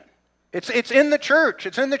deception. It's in the church.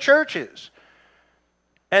 It's in the churches.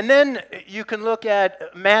 And then you can look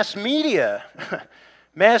at mass media.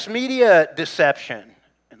 Mass media deception.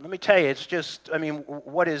 And let me tell you, it's just,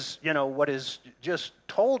 what is just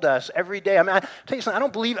told us every day. I tell you something,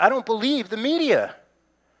 I don't believe the media.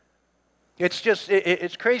 It's just,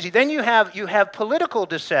 it's crazy. Then you have political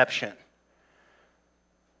deception.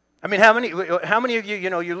 How many of you,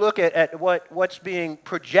 you look at what's being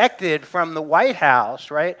projected from the White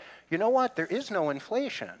House, right? You know what? There is no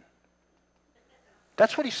inflation.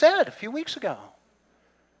 That's what he said a few weeks ago.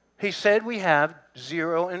 He said we have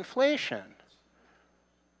zero inflation.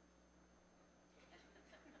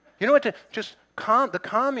 You know what? The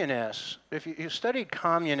communists, if you studied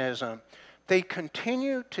communism, they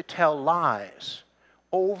continue to tell lies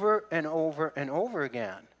over and over and over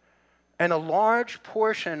again. And a large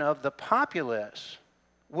portion of the populace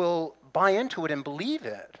will buy into it and believe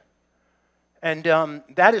it. And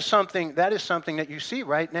that is something that you see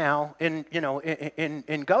right now in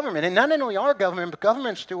government, and not only our government, but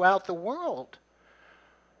governments throughout the world.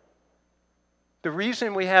 The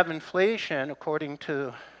reason we have inflation, according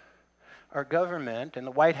to our government and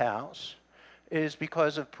the White House, is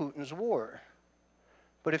because of Putin's war.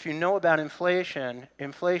 But if you know about inflation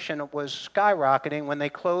was skyrocketing when they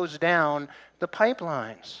closed down the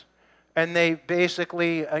pipelines. And they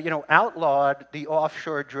basically, outlawed the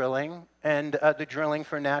offshore drilling and the drilling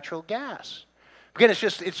for natural gas. Again,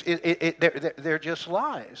 they're just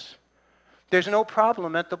lies. There's no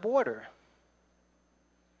problem at the border.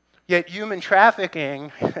 Yet human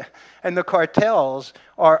trafficking and the cartels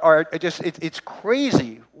are just, it's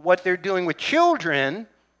crazy what they're doing with children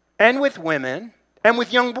and with women and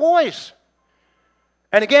with young boys.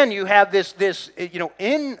 And again, you have this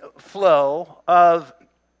inflow of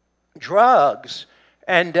drugs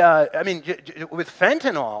And I mean, with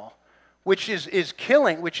fentanyl, which is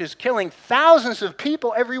killing thousands of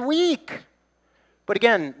people every week. But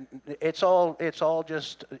again, it's all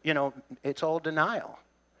just, it's all denial.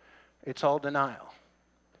 It's all denial.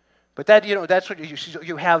 But that's what you see.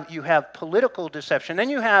 You have political deception, then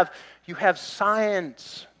you have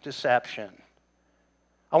science deception.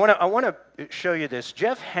 I want to show you this.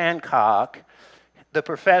 Jeff Hancock, a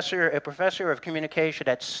professor of communication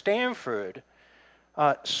at Stanford,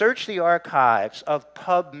 searched the archives of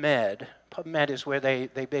PubMed. PubMed is where they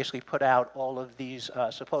basically put out all of these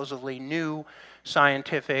supposedly new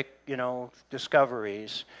scientific,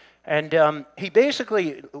 discoveries. And he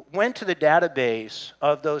basically went to the database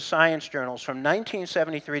of those science journals from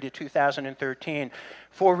 1973 to 2013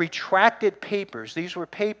 for retracted papers. These were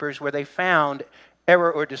papers where they found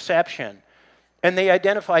error or deception. And they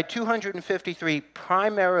identified 253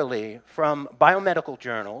 primarily from biomedical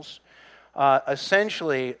journals,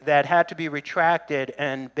 essentially, that had to be retracted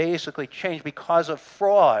and basically changed because of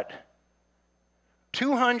fraud.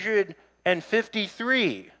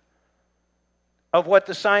 253 of what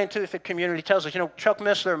the scientific community tells us. Chuck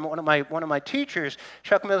Missler, one of my teachers,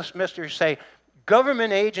 Chuck Missler say,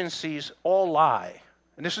 government agencies all lie.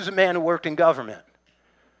 And this is a man who worked in government.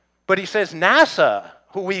 But he says NASA,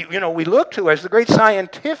 who we look to as the great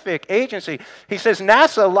scientific agency, he says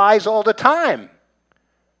NASA lies all the time.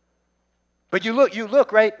 But you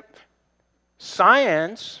look, right?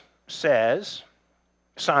 Science says,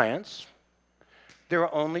 there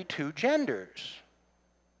are only two genders.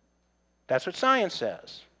 That's what science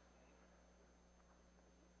says.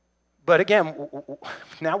 But again,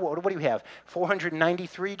 now what do you have?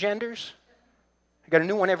 493 genders? You got a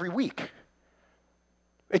new one every week.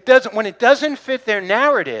 When it doesn't fit their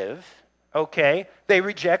narrative, okay, they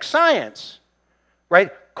reject science, right?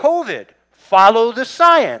 COVID, follow the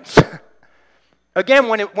science. Again,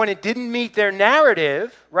 when it didn't meet their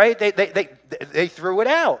narrative, right, they threw it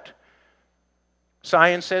out.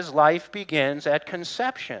 Science says life begins at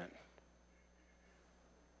conception.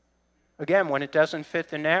 Again, when it doesn't fit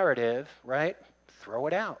the narrative, right, throw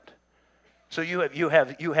it out. So you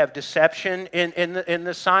have deception in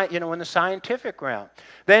the scientific realm.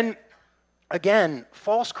 Then again,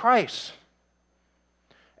 false Christs.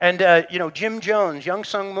 And Jim Jones, Young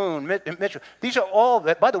Sung Moon, Mitchell. These are all,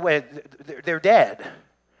 by the way, they're dead,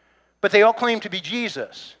 but they all claim to be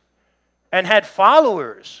Jesus, and had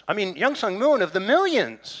followers. I mean, Young Sung Moon of the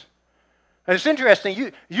millions. And it's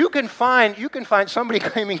interesting. You can find somebody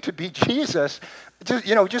claiming to be Jesus,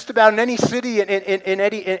 just about in any city in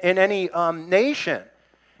any nation.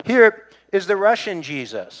 Here is the Russian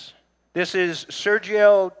Jesus. This is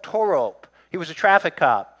Sergio Torop. He was a traffic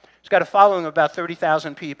cop. He's got a following of about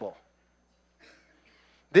 30,000 people.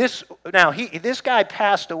 This guy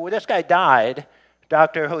passed away. This guy died.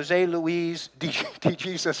 Dr. Jose Luis de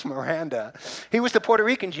Jesus Miranda. He was the Puerto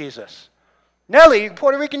Rican Jesus. Nelly,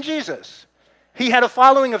 Puerto Rican Jesus. He had a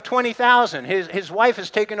following of 20,000. His wife has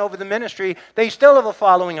taken over the ministry. They still have a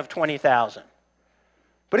following of 20,000.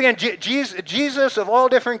 But again, Jesus of all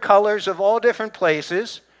different colors, of all different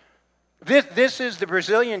places. This is the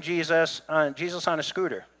Brazilian Jesus, Jesus on a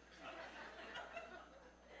scooter.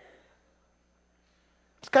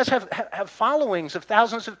 These guys have followings of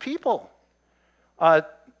thousands of people. The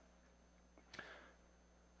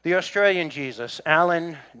Australian Jesus,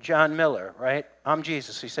 Alan John Miller, right? I'm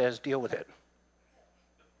Jesus, he says, deal with it.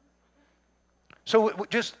 So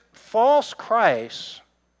just false Christ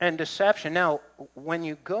and deception. Now, when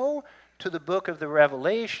you go to the book of the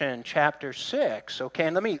Revelation, chapter 6, okay,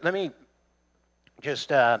 and let me just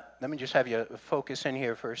have you focus in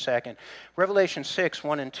here for a second. Revelation 6,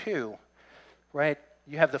 1 and 2, right?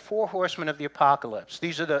 You have the four horsemen of the apocalypse.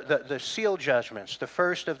 These are the seal judgments, the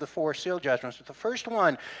first of the four seal judgments. The first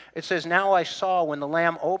one, it says, "Now I saw when the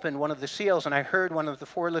Lamb opened one of the seals, and I heard one of the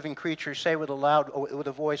four living creatures say with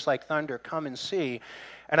a voice like thunder, 'Come and see.'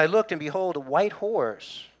 And I looked, and behold, a white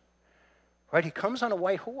horse." Right? He comes on a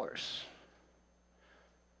white horse.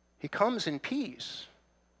 He comes in peace.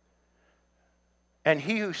 And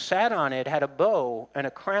he who sat on it had a bow, and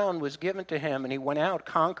a crown was given to him, and he went out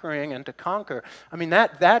conquering and to conquer. I mean,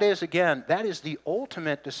 that is the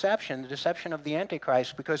ultimate deception, the deception of the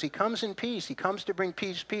Antichrist, because he comes in peace. He comes to bring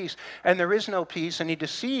peace, and there is no peace, and he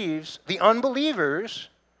deceives the unbelievers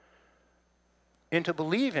into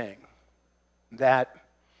believing that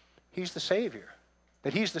he's the Savior,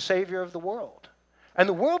 that he's the Savior of the world. And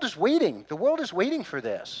the world is waiting. The world is waiting for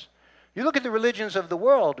this. You look at the religions of the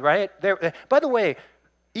world, right? By the way,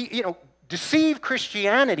 deceived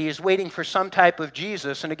Christianity is waiting for some type of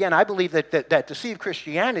Jesus. And again, I believe that deceived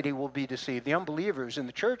Christianity will be deceived, the unbelievers in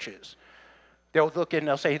the churches. They'll look in and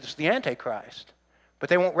they'll say it's the Antichrist, but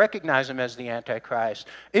they won't recognize him as the Antichrist.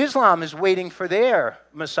 Islam is waiting for their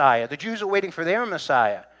Messiah. The Jews are waiting for their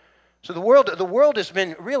Messiah. So the world has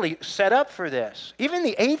been really set up for this. Even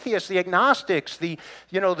the atheists, the agnostics, the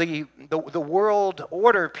world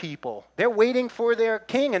order people, they're waiting for their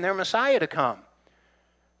king and their Messiah to come.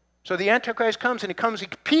 So the Antichrist comes, and he comes in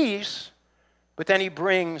peace, but then he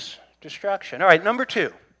brings destruction. All right, number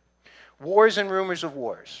 2, wars and rumors of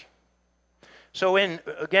wars. So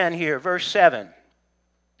again here, verse 7.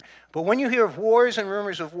 But when you hear of wars and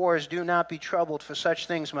rumors of wars, do not be troubled, for such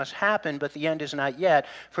things must happen, but the end is not yet.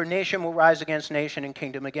 For nation will rise against nation and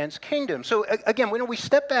kingdom against kingdom. So again, when we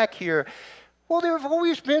step back here, well, there have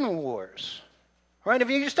always been wars. Right? If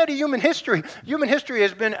you study human history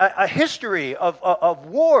has been a history of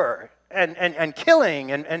war and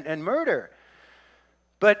killing and murder.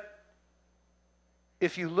 But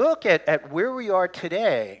if you look at where we are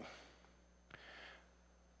today,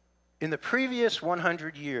 in the previous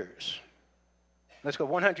 100 years, let's go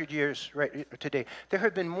 100 years right today, there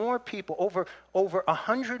have been more people, over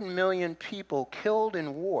 100 million people killed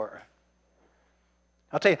in war.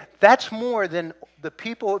 I'll tell you, that's more than the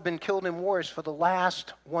people who have been killed in wars for the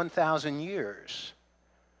last 1,000 years.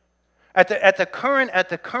 At the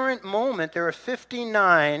current moment, there are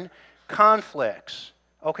 59 conflicts,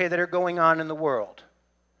 that are going on in the world.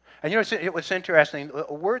 And what's interesting,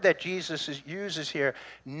 a word that Jesus uses here,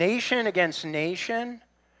 nation against nation,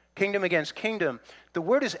 kingdom against kingdom, the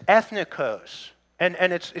word is ethnikos.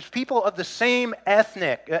 And it's people of the same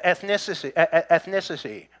ethnicity.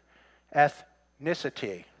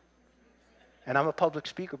 And I'm a public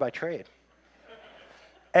speaker by trade.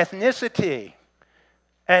 Ethnicity.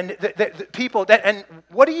 And the people that, and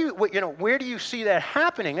where do you see that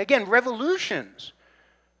happening? Again, revolutions.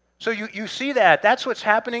 So you see that. That's what's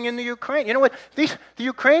happening in the Ukraine. You know what? The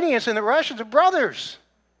Ukrainians and the Russians are brothers.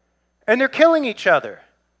 And they're killing each other.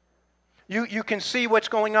 You can see what's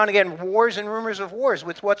going on, again, wars and rumors of wars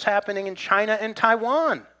with what's happening in China and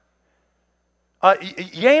Taiwan.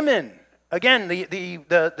 Yemen, again,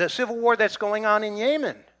 the civil war that's going on in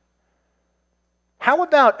Yemen. How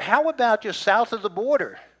about just south of the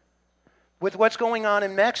border with what's going on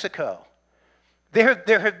in Mexico?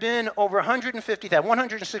 There have been over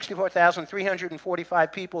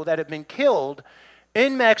 164,345 people that have been killed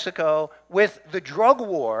in Mexico with the drug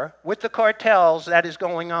war, with the cartels that is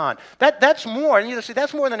going on. That's more, and you see,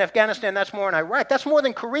 that's more than Afghanistan, that's more than Iraq, that's more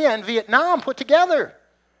than Korea and Vietnam put together.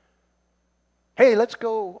 Hey, let's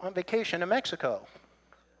go on vacation to Mexico.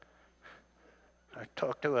 I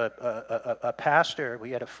talked to a pastor.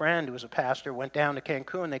 We had a friend who was a pastor, went down to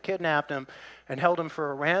Cancun. They kidnapped him and held him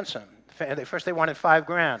for a ransom. First they wanted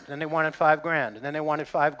 $5,000, then they wanted $5,000, and then they wanted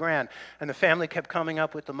 $5,000. And the family kept coming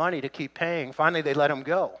up with the money to keep paying. Finally, they let him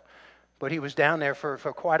go. But he was down there for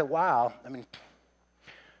quite a while. And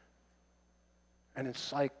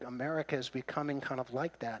it's like America is becoming kind of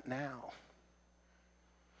like that now.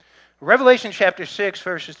 Revelation chapter 6,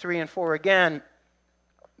 verses 3 and 4, again,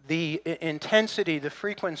 the intensity, the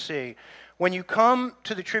frequency. When you come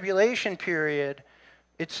to the tribulation period,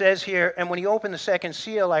 it says here, and when he opened the second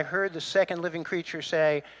seal, I heard the second living creature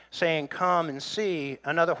saying, come and see,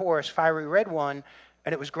 another horse, fiery red one,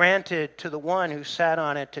 and it was granted to the one who sat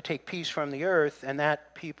on it to take peace from the earth, and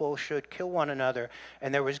that people should kill one another,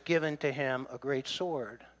 and there was given to him a great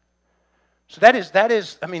sword. So that's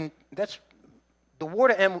the war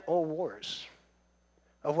to end all wars.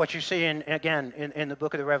 Of what you see in the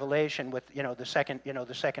book of the Revelation with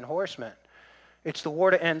the second horseman. It's the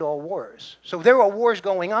war to end all wars. So there are wars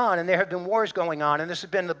going on, and there have been wars going on, and this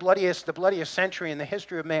has been the bloodiest century in the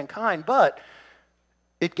history of mankind, but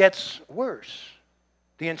it gets worse,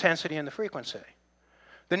 the intensity and the frequency.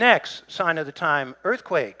 The next sign of the time,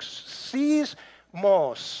 earthquakes,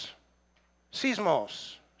 seismos.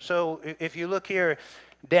 So if you look here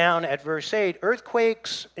down at verse 8,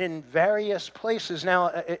 earthquakes in various places.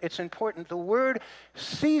 Now, it's important. The word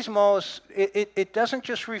seismos, it doesn't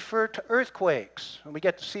just refer to earthquakes. We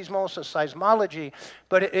get the seismos of seismology,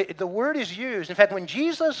 but the word is used. In fact, when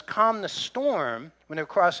Jesus calmed the storm, when they were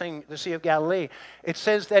crossing the Sea of Galilee, it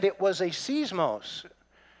says that it was a seismos.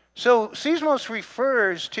 So seismos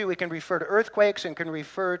it can refer to earthquakes, and can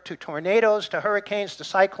refer to tornadoes, to hurricanes, to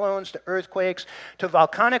cyclones, to earthquakes, to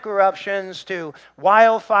volcanic eruptions, to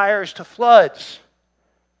wildfires, to floods.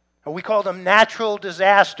 We call them natural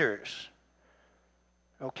disasters.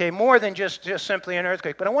 Okay, more than just simply an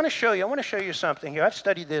earthquake. But I want to show you something here. I've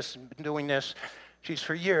studied this, been doing this,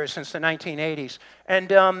 for years, since the 1980s.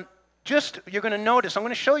 And you're going to notice, I'm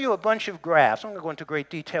going to show you a bunch of graphs. I'm going to go into great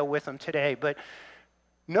detail with them today, but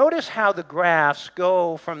Notice how the graphs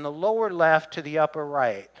go from the lower left to the upper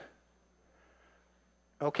right.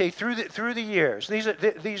 Okay, through the years.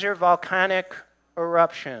 These are volcanic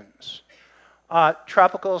eruptions.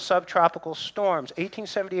 Tropical, subtropical storms,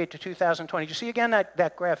 1878 to 2020. You see again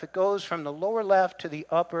that graph? It goes from the lower left to the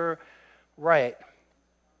upper right.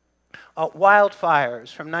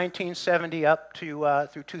 Wildfires from 1970 up to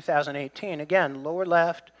through 2018. Again, lower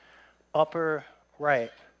left, upper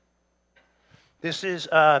right. This is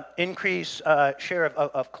increased share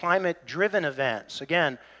of climate-driven events.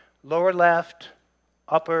 Again, lower left,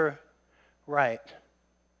 upper right.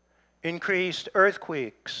 Increased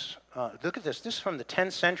earthquakes. Look at this. This is from the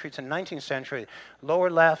 10th century to 19th century. Lower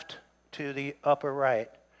left to the upper right.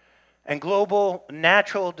 And global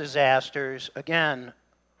natural disasters, again,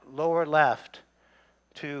 lower left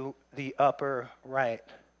to the upper right.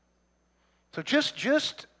 So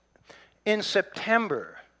just in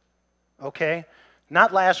September, okay,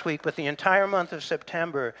 not last week, but the entire month of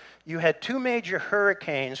September, you had two major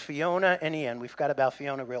hurricanes, Fiona and Ian. We forgot about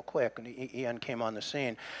Fiona real quick, and Ian came on the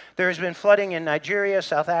scene. There has been flooding in Nigeria,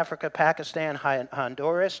 South Africa, Pakistan,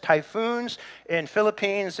 Honduras, typhoons in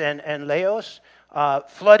Philippines and Laos,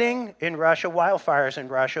 flooding in Russia, wildfires in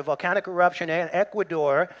Russia, volcanic eruption in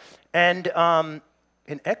Ecuador, and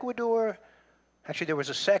in Ecuador, actually there was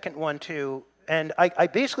a second one too, and I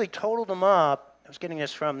basically totaled them up. I was getting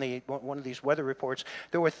this from one of these weather reports.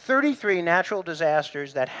 There were 33 natural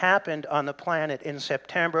disasters that happened on the planet in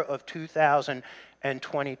September of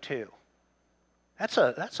 2022. That's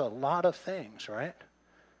a lot of things, right?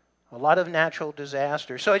 A lot of natural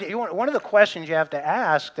disasters. So one of the questions you have to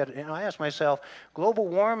ask, that I ask myself, global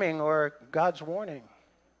warming or God's warning?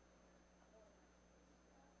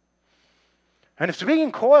 And if it's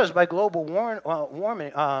being caused by global warming,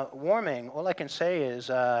 all I can say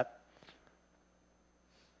is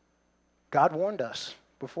God warned us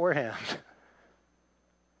beforehand.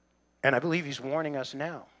 And I believe he's warning us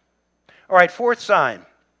now. All right, fourth sign,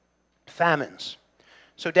 famines.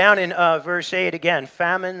 So down in verse 8 again,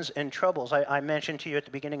 famines and troubles. I mentioned to you at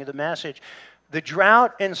the beginning of the message, the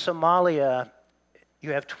drought in Somalia,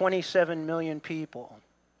 you have 27 million people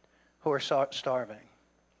who are starving.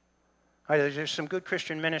 All right, there's some good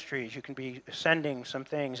Christian ministries. You can be sending some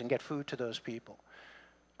things and get food to those people.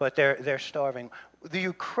 But they're starving. The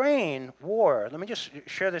Ukraine war, let me just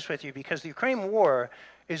share this with you, because the Ukraine war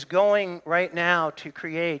is going right now to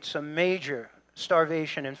create some major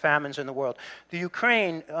starvation and famines in the world. The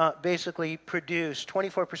Ukraine basically produced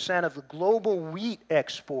 24% of the global wheat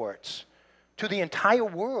exports to the entire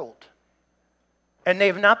world. And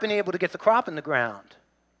they've not been able to get the crop in the ground.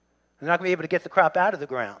 They're not going to be able to get the crop out of the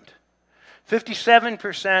ground.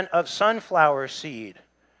 57% of sunflower seed,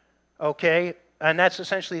 okay? And that's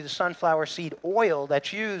essentially the sunflower seed oil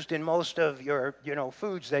that's used in most of your,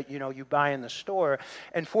 foods that, you buy in the store,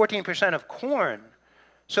 and 14% of corn.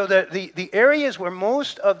 So the areas where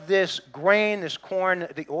most of this grain, this corn,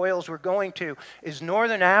 the oils were going to is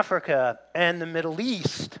Northern Africa and the Middle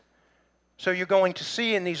East. So you're going to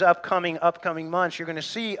see in these upcoming months, you're going to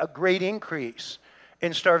see a great increase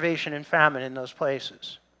in starvation and famine in those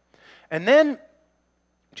places. And then,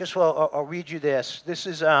 I'll read you this. This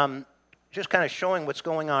is just kind of showing what's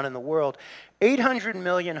going on in the world. 800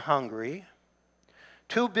 million hungry,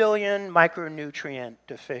 2 billion micronutrient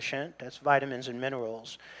deficient, that's vitamins and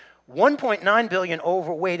minerals, 1.9 billion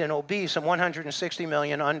overweight and obese, and 160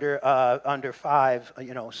 million under 5,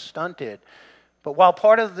 stunted. But while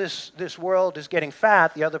part of this world is getting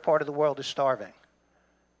fat, the other part of the world is starving.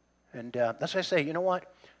 And that's why I say, you know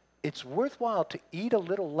what? It's worthwhile to eat a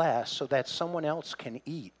little less so that someone else can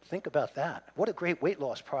eat. Think about that. What a great weight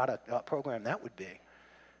loss program that would be.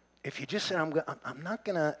 If you just said, I'm not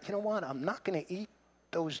going to eat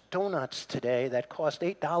those donuts today that cost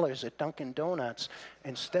 $8 at Dunkin' Donuts.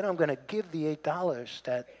 Instead, I'm going to give the $8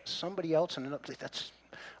 that somebody else,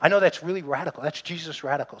 I know that's really radical. That's Jesus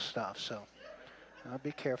radical stuff, so I'll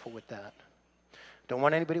be careful with that. Don't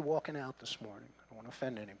want anybody walking out this morning. I don't want to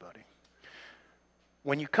offend anybody.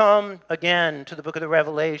 When you come again to the book of the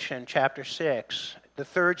Revelation, chapter 6, the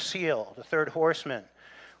third seal, the third horseman,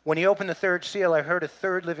 when he opened the third seal, I heard a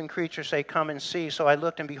third living creature say, "Come and see." So I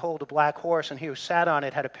looked, and behold, a black horse, and he who sat on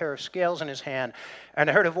it had a pair of scales in his hand. And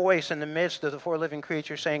I heard a voice in the midst of the four living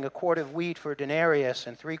creatures saying, 1 quart of wheat for a denarius,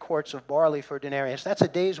 and 3 quarts of barley for a denarius. That's a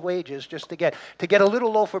day's wages just to get a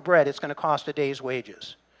little loaf of bread. It's going to cost a day's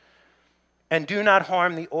wages. And do not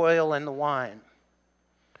harm the oil and the wine.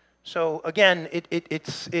 So again,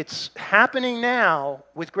 it's happening now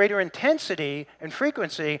with greater intensity and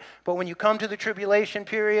frequency, but when you come to the tribulation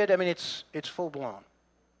period, it's full blown.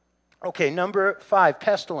 Okay, number 5,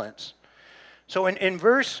 pestilence. So in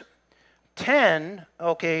verse 10,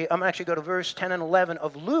 okay, I'm actually going to verse 10 and 11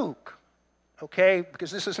 of Luke, okay, because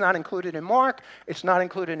this is not included in Mark, it's not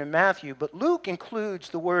included in Matthew, but Luke includes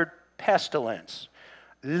the word pestilence,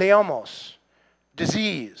 leomos,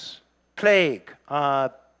 disease, plague,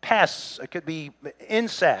 pests, it could be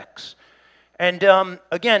insects. And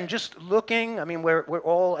again, just looking, I mean, we're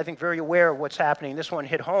all, I think, very aware of what's happening. This one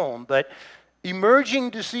hit home, but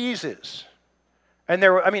emerging diseases. And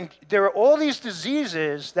there are all these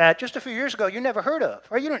diseases that just a few years ago you never heard of,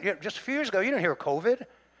 right? Just a few years ago you didn't hear of COVID,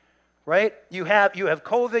 right? You have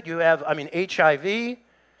COVID, you have, HIV,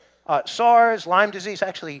 SARS, Lyme disease.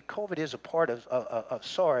 Actually, COVID is a part of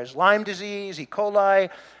SARS. Lyme disease, E. coli,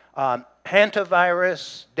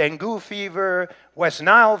 hantavirus, dengue fever, West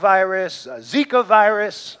Nile virus, Zika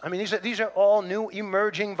virus. I mean, these are all new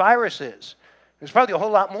emerging viruses. There's probably a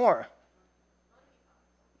whole lot more.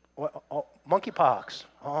 Monkeypox.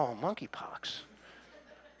 Oh, monkeypox.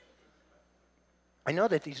 I know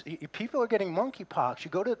that these people are getting monkeypox.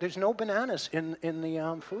 You go to, there's no bananas in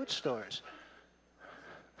the food stores.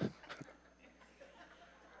 It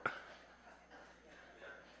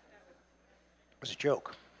was a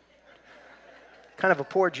joke. Kind of a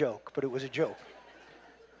poor joke, but it was a joke.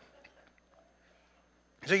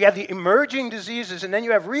 So you have the emerging diseases, and then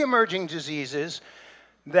you have re-emerging diseases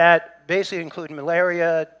that basically include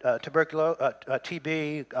malaria, tuberculosis,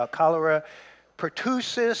 TB, cholera,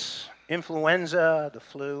 pertussis, influenza, the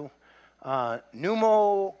flu,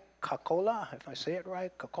 pneumococcola, if I say it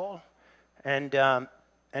right, coccola, and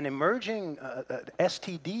emerging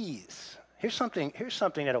STDs. Here's something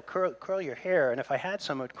that'll curl your hair, and if I had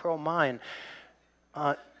some, it would curl mine.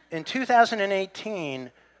 In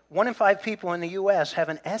 2018, 1 in 5 people in the U.S. have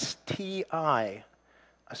an STI,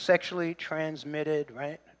 a sexually transmitted,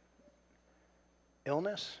 right,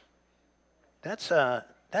 illness. That's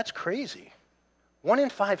crazy. 1 in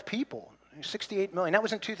 5 people, 68 million. That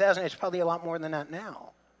was in 2000. It's probably a lot more than that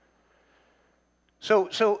now. So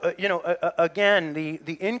again,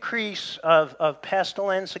 the increase of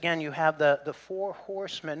pestilence. Again, you have the 4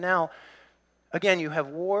 horsemen. Now, again, you have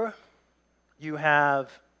war, you have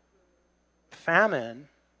famine,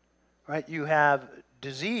 right? You have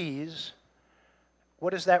disease.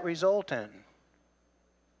 What does that result in?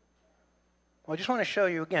 Well, I just want to show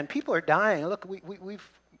you again. People are dying. Look, we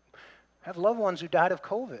have loved ones who died of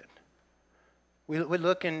COVID. We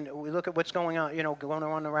look at what's going on, going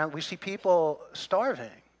on around. We see people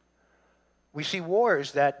starving. We see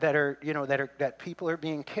wars that people are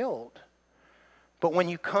being killed. But when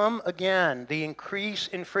you come again, the increase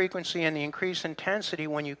in frequency and the increase in intensity,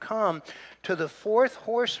 when you come to the 4th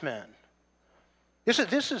horseman, this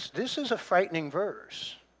is a frightening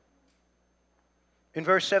verse. In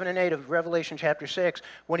verse 7 and 8 of Revelation chapter 6,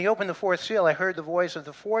 when he opened the 4th seal, I heard the voice of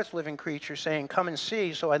the 4th living creature saying, "Come and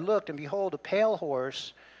see." So I looked, and behold, a pale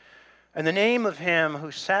horse, and the name of him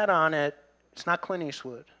who sat on it, it's not Clint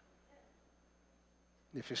Eastwood,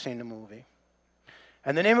 if you've seen the movie.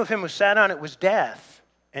 And the name of him who sat on it was Death,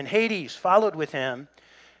 and Hades followed with him,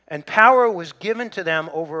 and power was given to them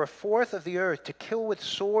over 1/4 of the earth to kill with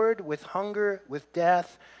sword, with hunger, with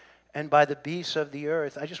death, and by the beasts of the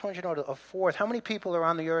earth. I just want you to know 1/4. How many people are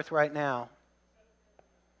on the earth right now?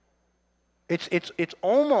 It's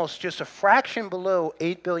almost just a fraction below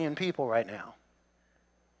 8 billion people right now.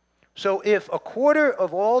 So if 1/4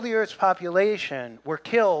 of all the earth's population were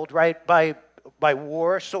killed, right, by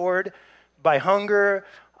war, sword, by hunger,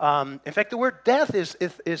 in fact, the word death is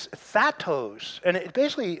thatos, and it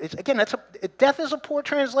basically, death is a poor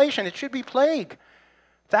translation. It should be plague.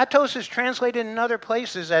 Thatos is translated in other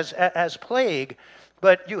places as plague,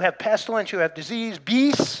 but you have pestilence, you have disease,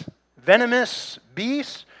 beasts, venomous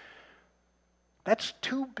beasts. That's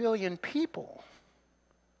 2 billion people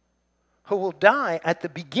who will die at the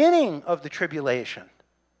beginning of the tribulation.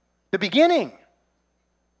 The beginning.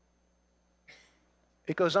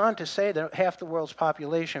 It goes on to say that half the world's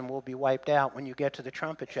population will be wiped out when you get to the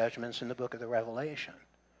trumpet judgments in the book of the Revelation.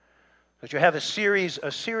 But you have a series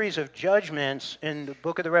of judgments in the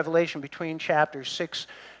book of the Revelation between chapter 6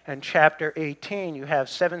 and chapter 18. You have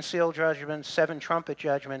 7 seal judgments, 7 trumpet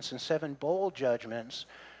judgments, and 7 bowl judgments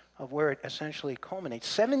of where it essentially culminates.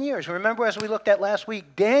 7 years. Remember, as we looked at last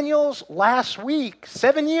week, Daniel's last week,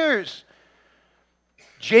 7 years.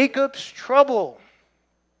 Jacob's trouble.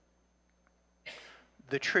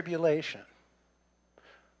 The tribulation.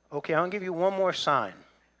 Okay, I'll give you one more sign.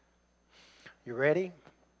 You ready?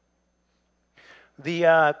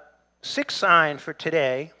 The 6th sign for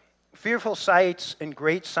today, fearful sights and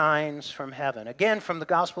great signs from heaven. Again, from the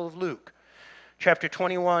Gospel of Luke, Chapter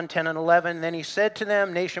 21, 10 and 11, then he said to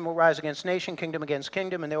them, nation will rise against nation, kingdom against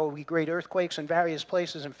kingdom, and there will be great earthquakes in various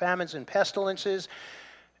places, and famines and pestilences,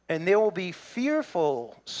 and there will be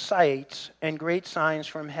fearful sights and great signs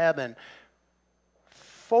from heaven.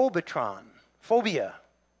 Phobia,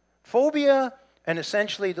 and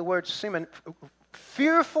essentially the word semen,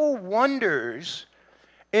 fearful wonders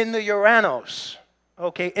in the Uranus,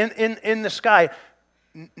 okay, in the sky,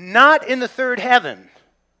 not in the third heaven.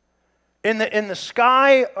 In the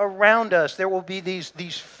sky around us, there will be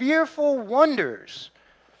these fearful wonders.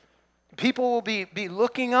 People will be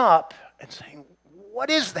looking up and saying,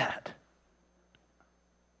 what is that?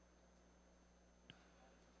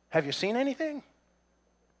 Have you seen anything?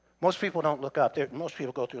 Most people don't look up. Most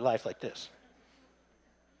people go through life like this.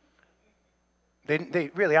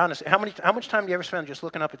 They really, honestly, how much time do you ever spend just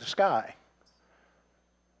looking up at the sky?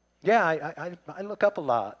 Yeah, I look up a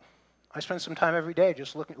lot. I spend some time every day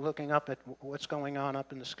just looking up at what's going on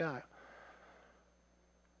up in the sky.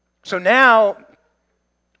 So now,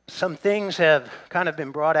 some things have kind of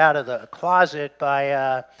been brought out of the closet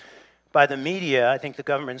by the media. I think the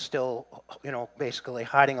government's still, basically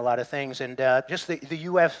hiding a lot of things. And just the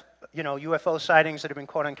UFO sightings that have been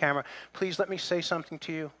caught on camera. Please let me say something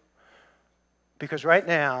to you. Because right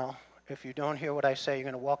now, if you don't hear what I say, you're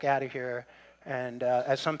going to walk out of here, and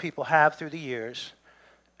as some people have through the years,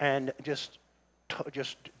 and just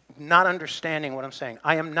not understanding what I'm saying.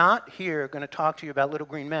 I am not here going to talk to you about little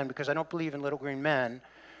green men because I don't believe in little green men.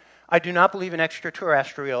 I do not believe in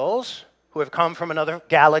extraterrestrials who have come from another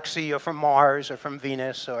galaxy or from Mars or from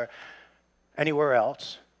Venus or anywhere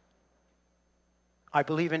else. I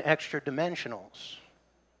believe in extra dimensionals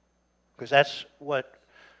because that's what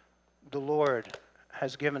the Lord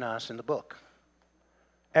has given us in the book.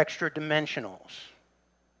 Extra dimensionals,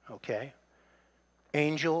 okay?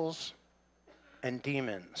 Angels and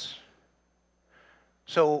demons.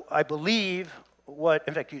 So I believe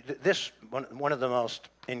in fact, this one of the most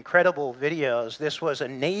incredible videos, this was a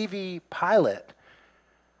Navy pilot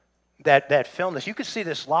that filmed this. You could see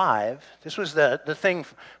this live. This was the thing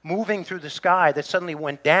moving through the sky that suddenly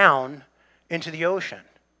went down into the ocean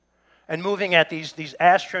and moving at these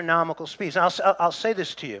astronomical speeds. And I'll say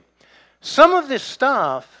this to you. Some of this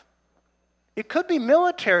stuff, it could be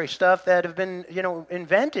military stuff that have been,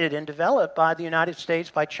 invented and developed by the United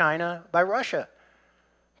States, by China, by Russia,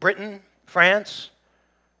 Britain, France.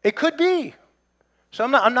 It could be. So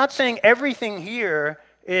I'm not saying everything here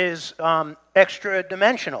is extra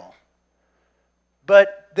dimensional.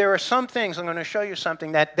 But there are some things, I'm going to show you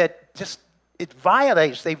something that just,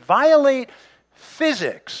 they violate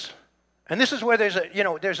physics. And this is where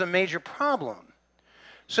there's a major problem.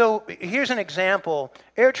 So here's an example.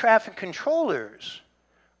 Air traffic controllers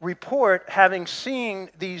report having seen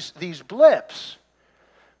these blips.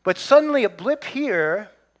 But suddenly a blip here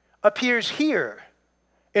appears here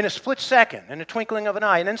in a split second, in a twinkling of an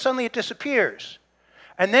eye. And then suddenly it disappears.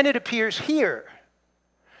 And then it appears here.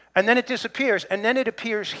 And then it disappears. And then it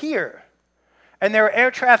appears here. And there are air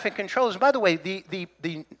traffic controllers. By the way, the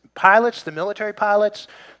pilots, the military pilots,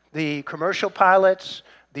 the commercial pilots,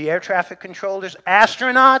 the air traffic controllers,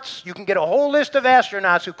 astronauts, you can get a whole list of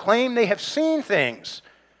astronauts who claim they have seen things.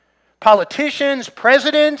 Politicians,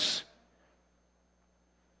 presidents,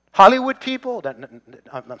 Hollywood people.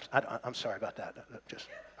 I'm sorry about that.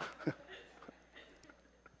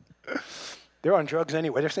 They're on drugs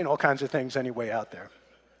anyway. They're seeing all kinds of things anyway out there.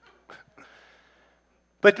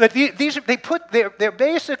 But they're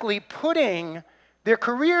basically putting their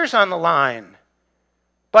careers on the line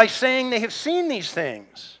by saying they have seen these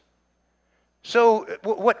things. So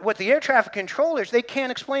what the air traffic controllers, they can't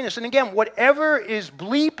explain this. And again, whatever is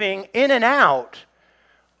bleeping in and out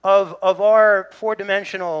of our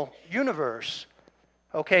four-dimensional universe,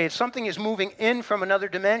 okay, something is moving in from another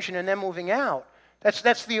dimension and then moving out. That's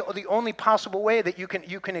the only possible way that you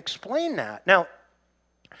can explain that. Now,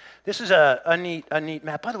 this is a neat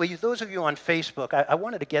map. By the way, those of you on Facebook, I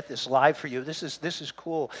wanted to get this live for you. This is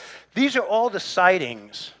cool. These are all the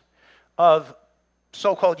sightings of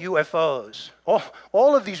so-called UFOs.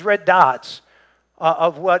 All of these red dots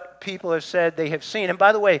of what people have said they have seen. And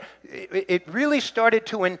by the way, it really started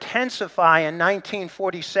to intensify in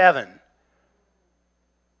 1947.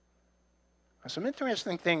 Some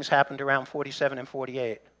interesting things happened around 47 and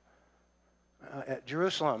 48.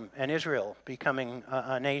 Jerusalem and Israel becoming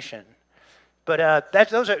a nation, but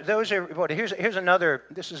those are. Here's another.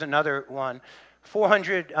 This is another one.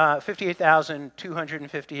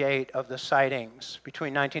 458,258 of the sightings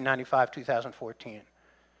between 1995 2014.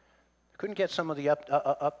 Couldn't get some of the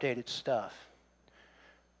updated stuff.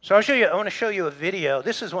 So I want to show you a video.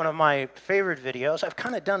 This is one of my favorite videos. I've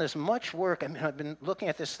kind of done as much work. I mean, I've been looking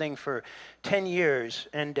at this thing for 10 years.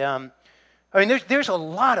 And I mean, there's a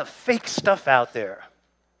lot of fake stuff out there.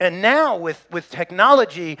 And now with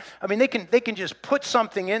technology, I mean, they can just put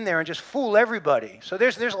something in there and just fool everybody. So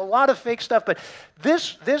there's a lot of fake stuff. But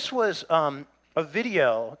this was a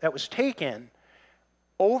video that was taken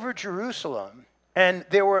over Jerusalem. And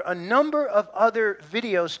there were a number of other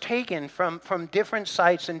videos taken from different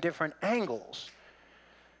sites and different angles.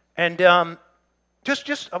 And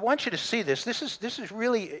just I want you to see this. This is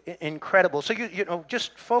really incredible. So you know,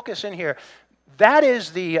 just focus in here. That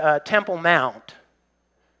is the Temple Mount,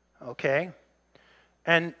 okay?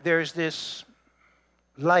 And there's this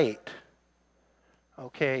light,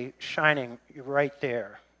 okay, shining right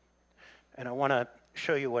there. And I want to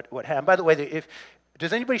show you what happened. By the way,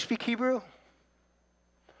 does anybody speak Hebrew?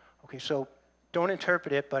 Okay, so don't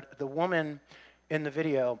interpret it, but the woman in the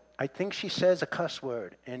video, I think she says a cuss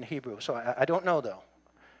word in Hebrew. So I don't know, though,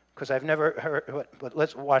 because I've never heard, but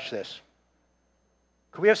let's watch this.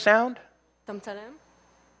 Could we have sound? אתה מצלם?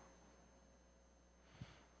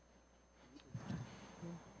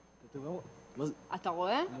 אתה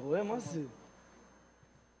רואה? אני רואה, מה זה?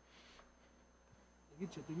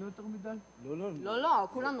 תגיד, שתים יותר מדי? לא, לא. לא, לא,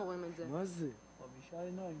 כולנו רואים את זה. מה זה? 5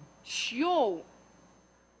 עיניים. שיו!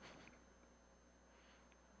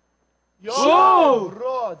 יואו!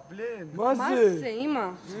 רוד, בלין. מה מה זה? זה, אמא?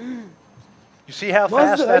 You see how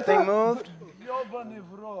fast that thing moved? יואו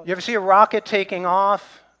בנברוד. You ever see a rocket taking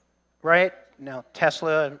off, right? Now,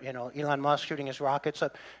 Tesla, you know, Elon Musk shooting his rockets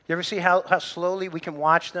up. You ever see how slowly we can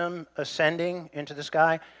watch them ascending into the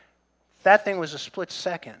sky? That thing was a split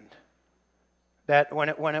second that when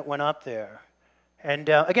it went up there. And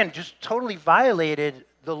again, just totally violated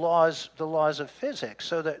the laws of physics.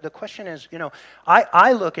 So the question is, you know,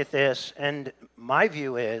 I look at this and my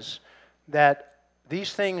view is that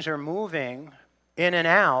these things are moving in and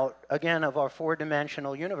out, again, of our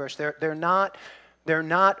four-dimensional universe. They're not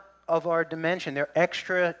of our dimension. They're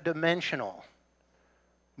extra-dimensional,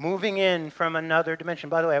 moving in from another dimension.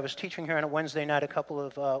 By the way, I was teaching here on a Wednesday night a couple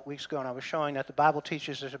of weeks ago, and I was showing that the Bible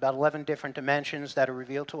teaches there's about 11 different dimensions that are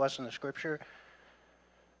revealed to us in the Scripture.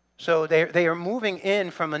 So they are moving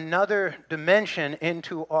in from another dimension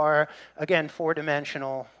into our, again,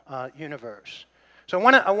 four-dimensional universe. So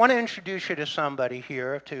I want to introduce you to somebody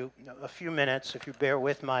here, to a few minutes, if you bear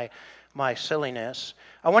with my silliness.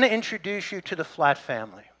 I want to introduce you to the Flat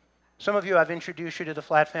family. Some of you, I've introduced you to the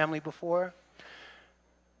Flat family before.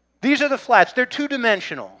 These are the flats. They're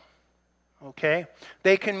two-dimensional, okay?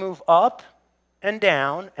 They can move up and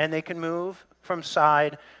down, and they can move from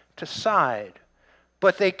side to side.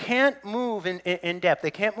 But they can't move in depth. They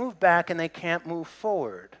can't move back, and they can't move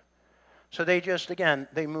forward. So they just, again,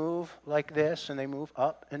 they move like this, and they move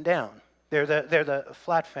up and down. They're the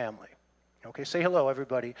Flat family. Okay, say hello,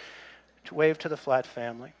 everybody. Wave to the Flat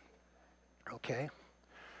family. Okay.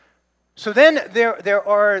 So then there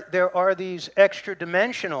are these extra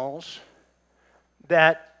dimensionals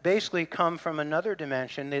that basically come from another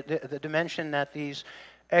dimension, the dimension that these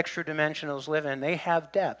extra dimensionals live in. They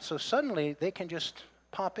have depth. So suddenly they can just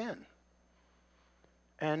pop in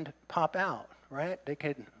and pop out, right? They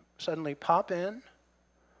can suddenly pop in,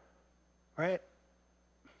 right?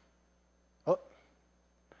 Oh,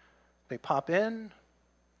 they pop in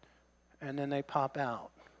and then they pop out.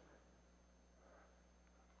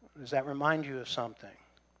 Does that remind you of something?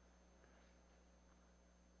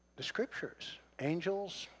 The Scriptures,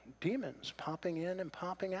 angels, demons popping in and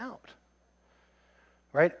popping out,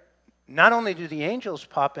 right? Not only do the angels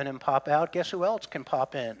pop in and pop out, guess who else can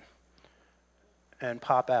pop in and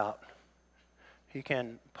pop out? He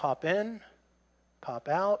can pop in, pop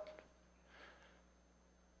out.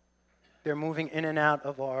 They're moving in and out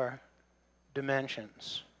of our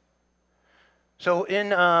dimensions. So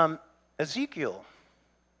in Ezekiel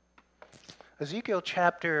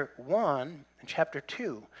chapter 1 and chapter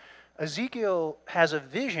 2, Ezekiel has a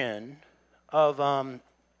vision of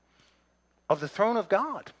the throne of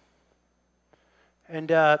God.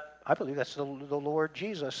 And I believe that's the Lord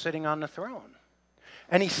Jesus sitting on the throne.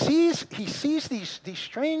 And he sees these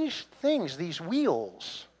strange things, these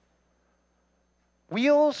wheels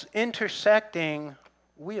intersecting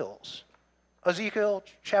wheels. Ezekiel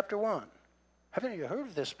chapter 1. Haven't you heard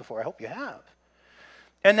of this before? I hope you have.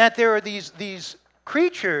 And that there are these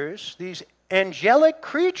creatures, these angelic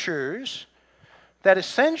creatures, that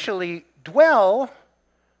essentially dwell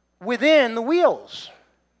within the wheels.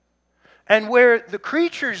 And where the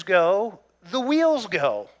creatures go, the wheels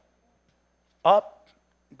go. Up,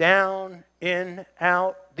 down, in,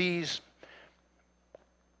 out, these.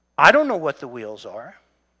 I don't know what the wheels are.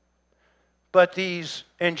 But these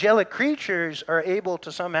angelic creatures are able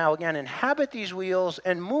to somehow, again, inhabit these wheels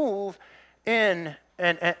and move in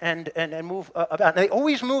and move about. They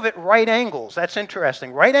always move at right angles. That's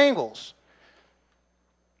interesting. Right angles.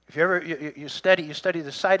 If you ever you study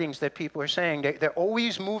the sightings that people are saying, they're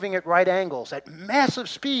always moving at right angles at massive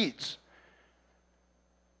speeds.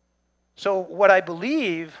 So what I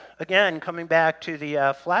believe, again, coming back to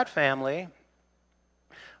the Flat family,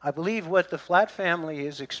 I believe what the Flat family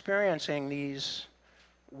is experiencing, these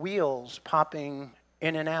wheels popping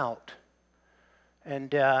in and out.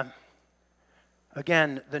 And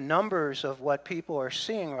again, the numbers of what people are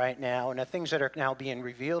seeing right now and the things that are now being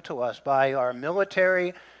revealed to us by our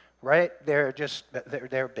military, right? They're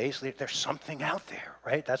basically, there's something out there,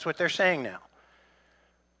 right? That's what they're saying now.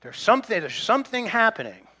 There's something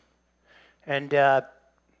happening. And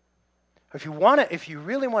if you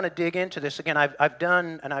really want to dig into this, again,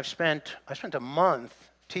 I've spent a month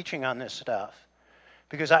teaching on this stuff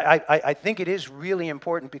because I think it is really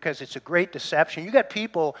important because it's a great deception. You got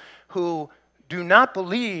people who do not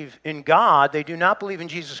believe in God, they do not believe in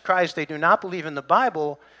Jesus Christ, they do not believe in the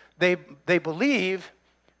Bible, they believe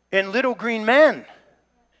in little green men.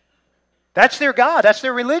 That's their God, that's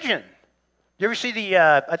their religion. You ever see the,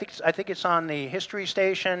 I think it's on the History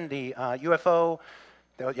Station, the UFO,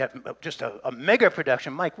 just a mega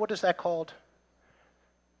production. Mike, what is that called?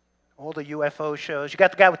 All the UFO shows. You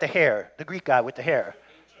got the guy with the hair, the Greek guy with the hair.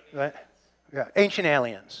 Right? Yeah, Ancient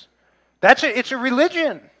Aliens. It's a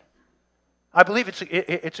religion. I believe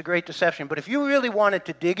it's a great deception. But if you really wanted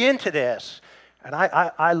to dig into this, and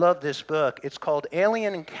I love this book, it's called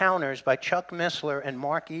Alien Encounters by Chuck Missler and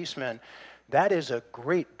Mark Eastman. That is a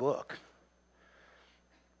great book.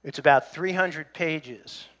 It's about 300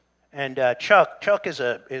 pages. And Chuck is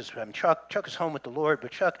home with the Lord, but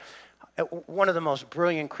Chuck, one of the most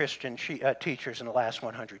brilliant Christian teachers in the last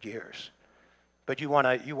 100 years. But you want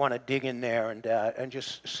to dig in there and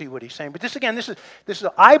just see what he's saying. But this is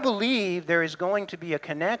I believe there is going to be a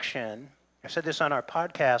connection. I said this on our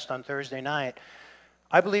podcast on Thursday night.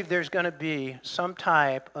 I believe there's going to be some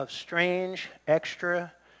type of strange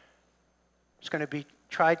extra. It's going to be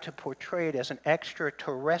tried to portray it as an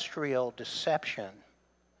extraterrestrial deception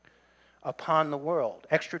upon the world,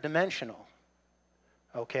 extra-dimensional,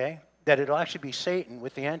 okay? That it'll actually be Satan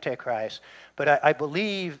with the Antichrist. But I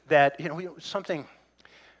believe that, something,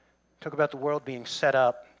 talk about the world being set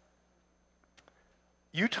up.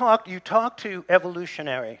 You talk to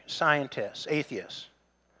evolutionary scientists, atheists,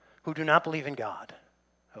 who do not believe in God,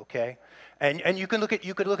 okay? And you could look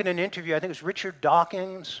at an interview, I think it was Richard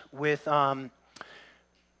Dawkins with,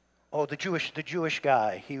 the Jewish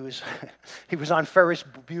guy. He was on Ferris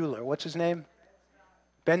Bueller. What's his name?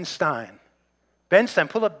 Ben Stein. Ben Stein.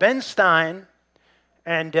 Pull up Ben Stein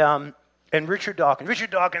and Richard Dawkins. Richard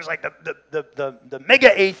Dawkins like the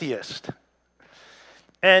mega atheist.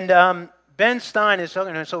 And Ben Stein is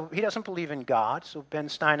talking, and so he doesn't believe in God. So Ben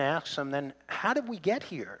Stein asks him, then how did we get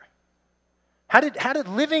here? How did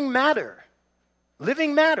living matter?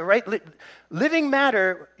 Living matter, right? Living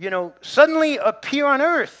matter, suddenly appear on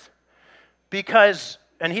Earth. Because,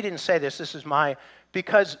 and he didn't say this,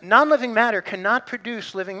 because non-living matter cannot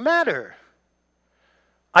produce living matter.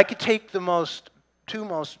 I could take the two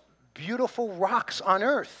most beautiful rocks on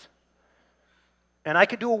Earth, and I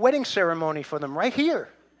could do a wedding ceremony for them right here,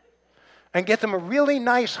 and get them a really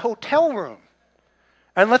nice hotel room,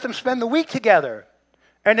 and let them spend the week together,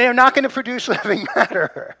 and they're not going to produce living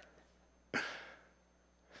matter.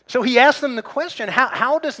 So he asked them the question,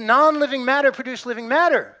 how does non-living matter produce living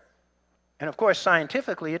matter? And of course,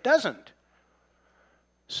 scientifically, it doesn't.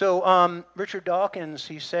 So Richard Dawkins,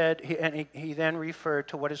 he said, he then referred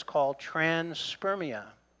to what is called transpermia,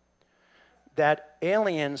 that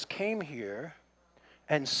aliens came here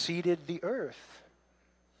and seeded the earth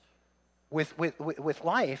with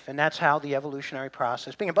life, and that's how the evolutionary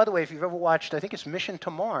process began. And by the way, if you've ever watched, I think it's Mission to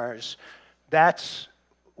Mars, that's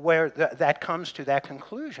where that comes to that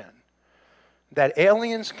conclusion, that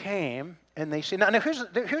aliens came and they see. Now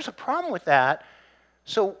here's a problem with that.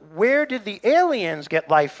 So where did the aliens get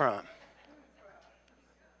life from?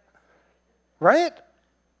 Right?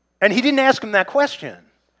 And he didn't ask him that question.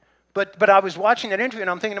 But I was watching that interview and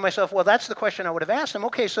I'm thinking to myself, well, that's the question I would have asked him.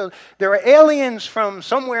 Okay, so there are aliens from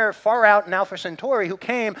somewhere far out in Alpha Centauri who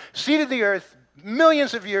came, seeded the earth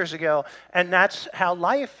millions of years ago, and that's how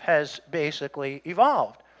life has basically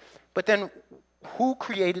evolved. But then who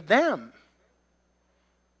created them?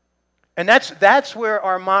 And that's where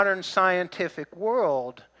our modern scientific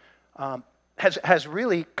world has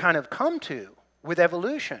really kind of come to with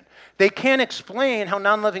evolution. They can't explain how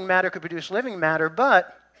non-living matter could produce living matter,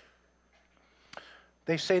 but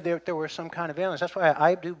They say there were some kind of aliens. That's why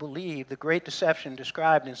I do believe the great deception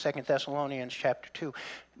described in 2 Thessalonians chapter 2,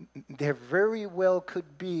 there very well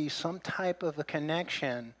could be some type of a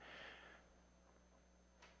connection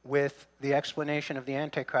with the explanation of the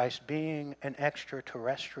Antichrist being an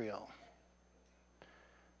extraterrestrial.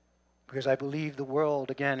 Because I believe the world,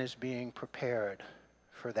 again, is being prepared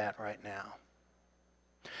for that right now.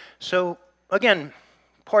 So, again,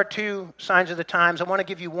 part 2, signs of the times. I want to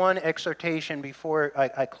give you one exhortation before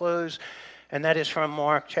I close, and that is from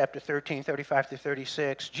Mark chapter 13, 35 to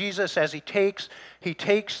 36. Jesus, as he takes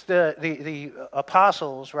the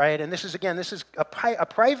apostles, right? And this is a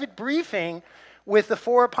private briefing with the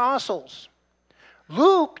 4 apostles.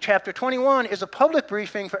 Luke chapter 21 is a public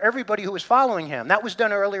briefing for everybody who was following him. That was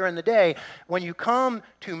done earlier in the day. When you come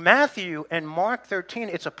to Matthew and Mark 13,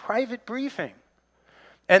 it's a private briefing.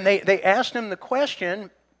 And they asked him the question,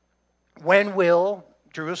 when will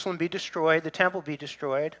Jerusalem be destroyed, the temple be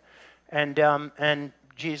destroyed? And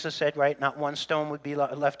Jesus said, right, not one stone would be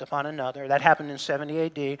left upon another. That happened in 70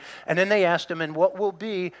 AD. And then they asked him, and what will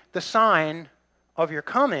be the sign of your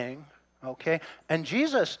coming? Okay, and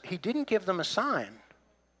Jesus, he didn't give them a sign.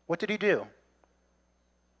 What did he do?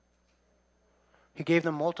 He gave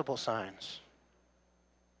them multiple signs.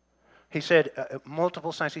 He said,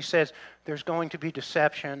 multiple signs. He says, there's going to be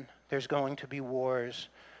deception, there's going to be wars,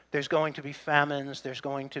 there's going to be famines, there's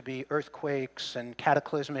going to be earthquakes and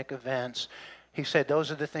cataclysmic events. He said,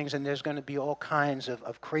 those are the things, and there's going to be all kinds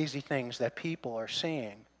of crazy things that people are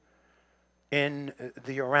seeing in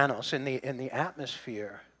the Uranus, in the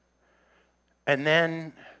atmosphere. And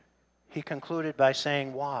then he concluded by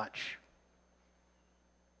saying, watch.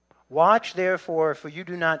 Watch, therefore, for you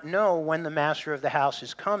do not know when the master of the house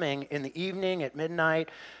is coming, in the evening, at midnight,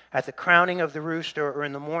 at the crowning of the rooster, or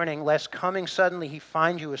in the morning, lest coming suddenly he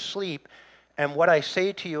find you asleep. And what I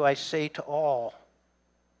say to you, I say to all,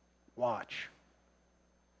 watch.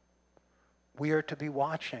 We are to be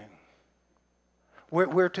watching.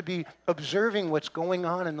 We're to be observing what's going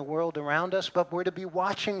on in the world around us, but we're to be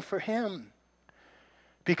watching for him.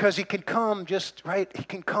 Because he can come just right, he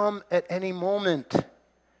can come at any moment.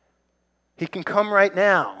 He can come right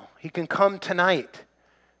now. He can come tonight.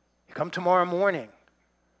 He can come tomorrow morning.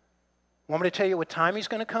 Want me to tell you what time he's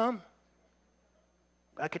going to come?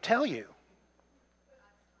 I could tell you.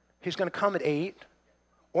 He's going to come at 8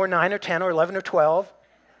 or 9 or 10 or 11 or 12.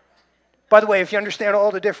 By the way, if you understand all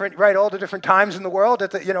the different times in the world,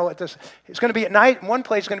 it's going to be at night in one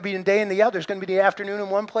place, it's going to be in day in the other. It's going to be the afternoon in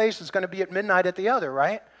one place, it's going to be at midnight at the other,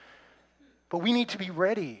 right? But we need to be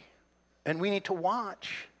ready, and we need to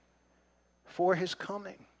watch for his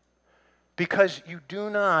coming. Because you do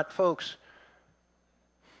not, folks,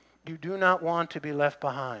 you do not want to be left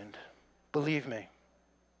behind. Believe me.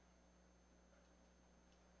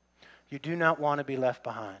 You do not want to be left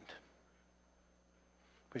behind.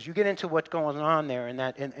 Because you get into what's going on there in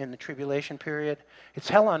the tribulation period, it's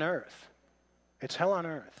hell on earth. It's hell on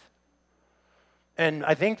earth. And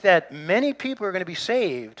I think that many people are going to be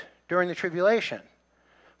saved during the tribulation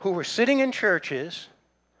who were sitting in churches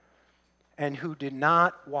and who did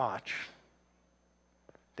not watch.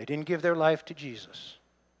 They didn't give their life to Jesus.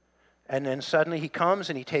 And then suddenly he comes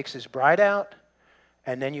and he takes his bride out,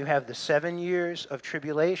 and then you have the 7 years of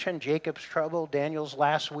tribulation, Jacob's trouble, Daniel's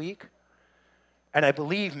last week. And I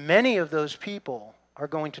believe many of those people are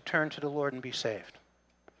going to turn to the Lord and be saved.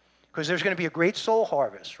 Because there's going to be a great soul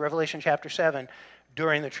harvest, Revelation chapter 7,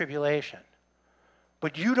 during the tribulation.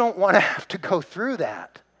 But you don't want to have to go through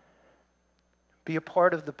that. Be a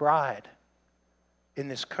part of the bride in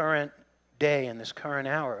this current day, in this current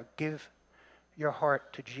hour. Give your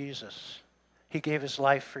heart to Jesus. He gave his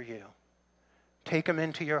life for you. Take him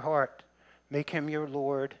into your heart. Make him your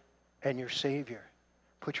Lord and your Savior.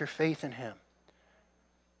 Put your faith in him.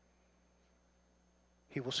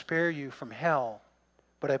 He will spare you from hell,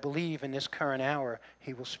 but I believe in this current hour,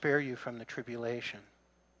 he will spare you from the tribulation.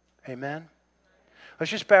 Amen?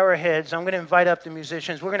 Let's just bow our heads. I'm going to invite up the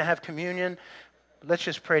musicians. We're going to have communion. Let's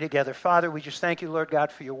just pray together. Father, we just thank you, Lord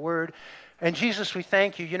God, for your word. And Jesus, we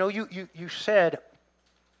thank you. You know, you said,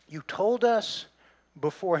 you told us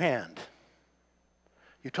beforehand.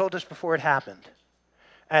 You told us before it happened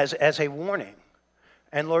as a warning.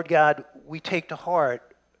 And Lord God, we take to heart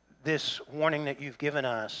this warning that you've given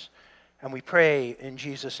us, and we pray in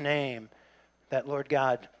Jesus' name that, Lord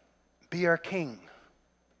God, be our King,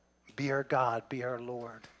 be our God, be our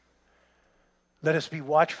Lord. Let us be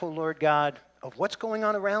watchful, Lord God, of what's going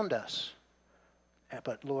on around us.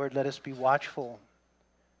 But, Lord, let us be watchful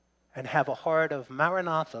and have a heart of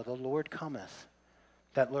Maranatha, the Lord cometh,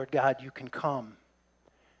 that, Lord God, you can come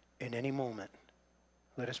in any moment.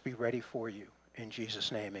 Let us be ready for you. In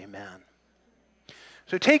Jesus' name, amen.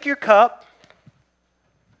 So take your cup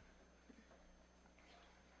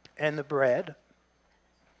and the bread.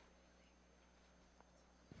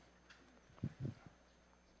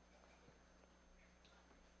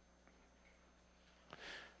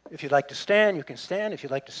 If you'd like to stand, you can stand. If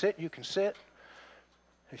you'd like to sit, you can sit.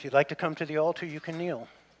 If you'd like to come to the altar, you can kneel.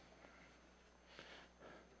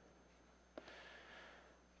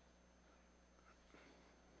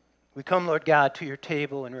 We come, Lord God, to your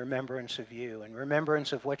table in remembrance of you, in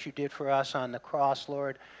remembrance of what you did for us on the cross,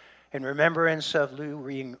 Lord, in remembrance of you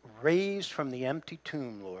being raised from the empty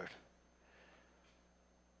tomb, Lord.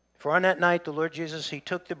 For on that night, the Lord Jesus, he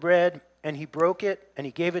took the bread and he broke it and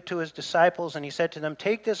he gave it to his disciples and he said to them,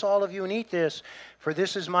 "Take this, all of you, and eat this, for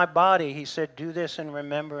this is my body." He said, "Do this in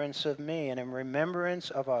remembrance of me." And in remembrance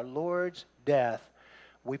of our Lord's death,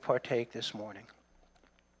 we partake this morning.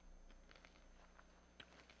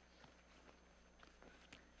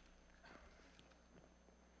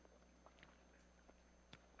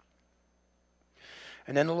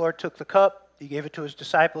 And then the Lord took the cup, he gave it to his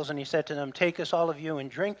disciples, and he said to them, "Take this, all of you,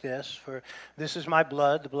 and drink this, for this is my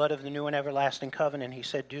blood, the blood of the new and everlasting covenant." He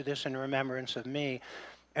said, "Do this in remembrance of me."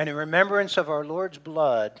 And in remembrance of our Lord's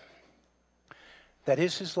blood, that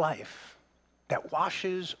is his life, that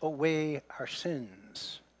washes away our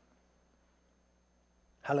sins.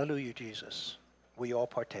 Hallelujah, Jesus. We all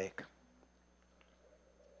partake.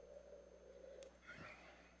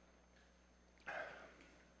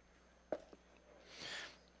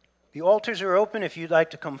 The altars are open if you'd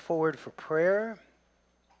like to come forward for prayer.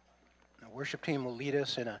 The worship team will lead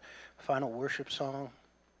us in a final worship song.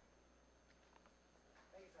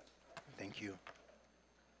 Thank you.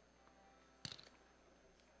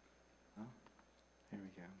 Well, here we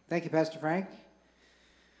go. Thank you, Pastor Frank.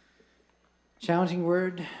 Challenging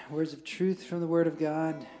word, words of truth from the Word of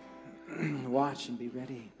God. Watch and be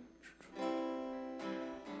ready.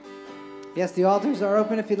 Yes, the altars are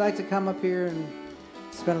open if you'd like to come up here and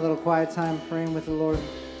spend a little quiet time praying with the Lord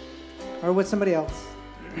or with somebody else.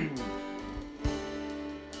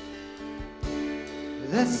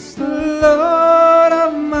 Bless the Lord,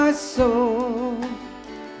 of my soul,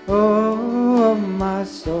 oh my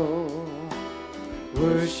soul,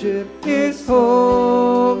 worship his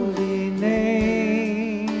holy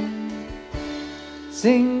name.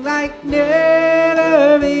 Sing like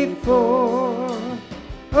never before,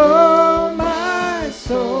 oh my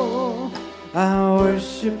soul, I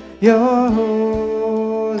worship your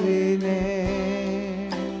holy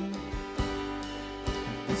name.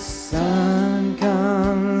 The sun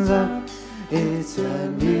comes up, it's a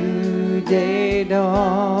new day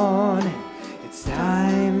dawn. It's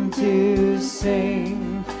time to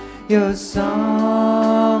sing your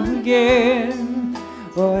song again.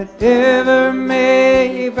 Whatever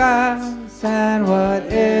may pass and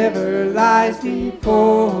whatever lies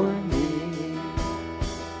before me,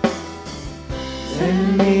 let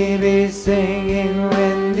me be singing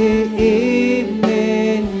when the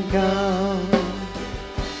evening comes.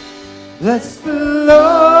 Bless the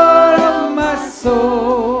Lord, oh my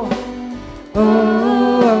soul,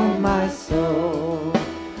 oh my soul,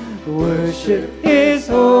 worship his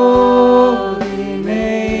holy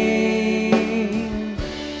name.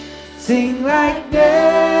 Sing like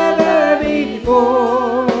never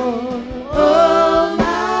before, oh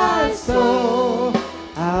my soul,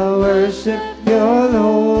 I worship your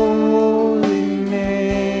holy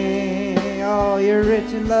name. Oh, you're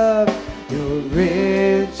rich in love, you're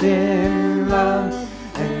rich in love,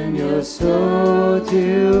 and you're slow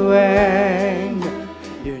to anger.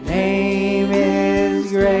 Your name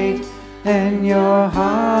is great, and your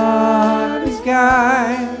heart is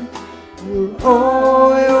kind. Through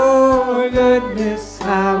all your goodness,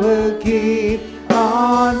 I will keep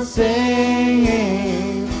on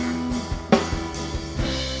singing.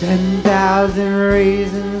 10,000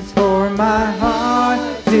 reasons for my heart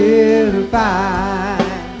to find.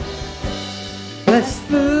 Bless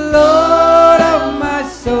the Lord, oh my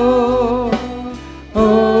soul,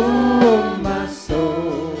 oh my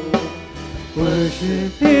soul,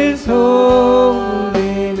 worship his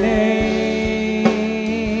holy name.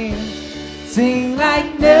 Sing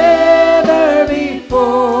like never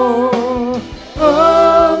before,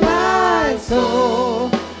 oh my soul,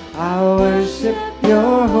 I worship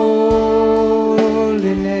your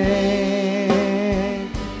holy name.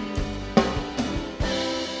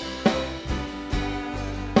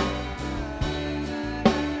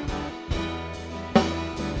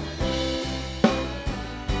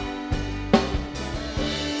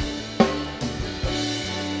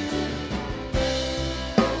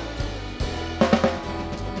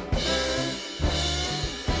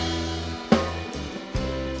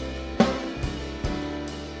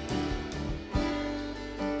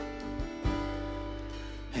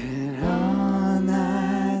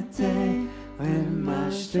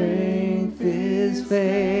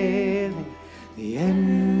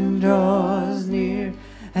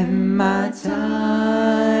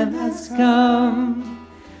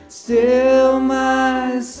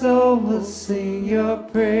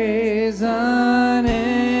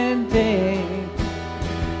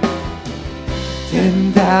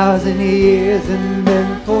 1,000 years and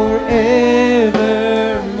then forevermore.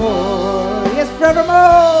 Yes,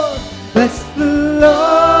 forevermore. Bless the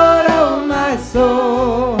Lord, oh my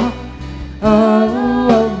soul,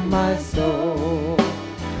 oh my soul.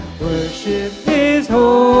 Worship His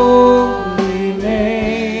holy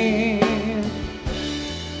name.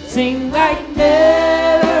 Sing like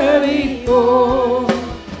never before.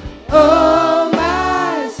 Oh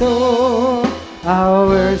my soul, I'll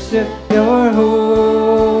worship Your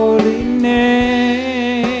holy name.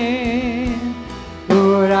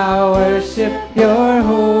 Lord, I'll worship Your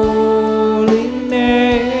holy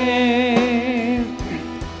name.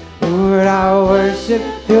 Lord, I'll worship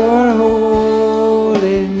Your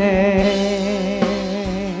holy name.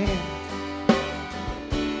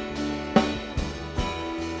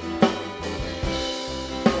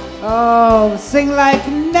 Oh, sing like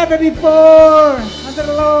never before unto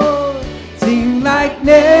the Lord. Sing like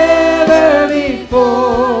never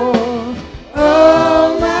before.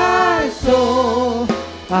 Oh, my soul,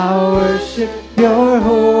 I'll worship Your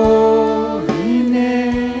holy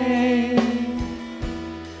name.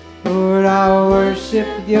 Lord, I'll worship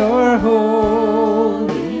Your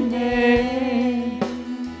holy name.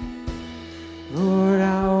 Lord,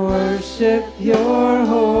 I'll worship Your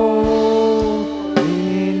holy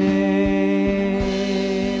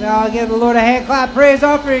name. I'll give the Lord a hand clap praise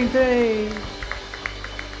offering today.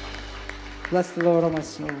 Bless the Lord, oh my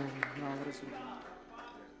soul.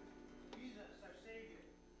 Jesus, our Savior,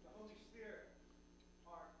 the Holy Spirit,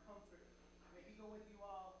 our Comforter. May He go with you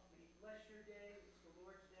all. May He bless your day. It's the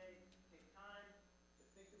Lord's day. Take time to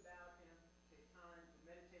think about Him. Take time to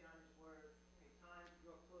meditate on His Word. Take time to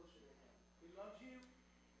grow closer to Him. He loves you.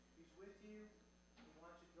 He's with you. He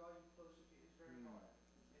wants to draw you closer to His very heart.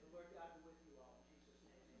 May the Lord God be with you all. In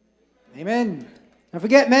Jesus' name, amen. Amen. Don't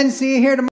forget, men, see you here tomorrow.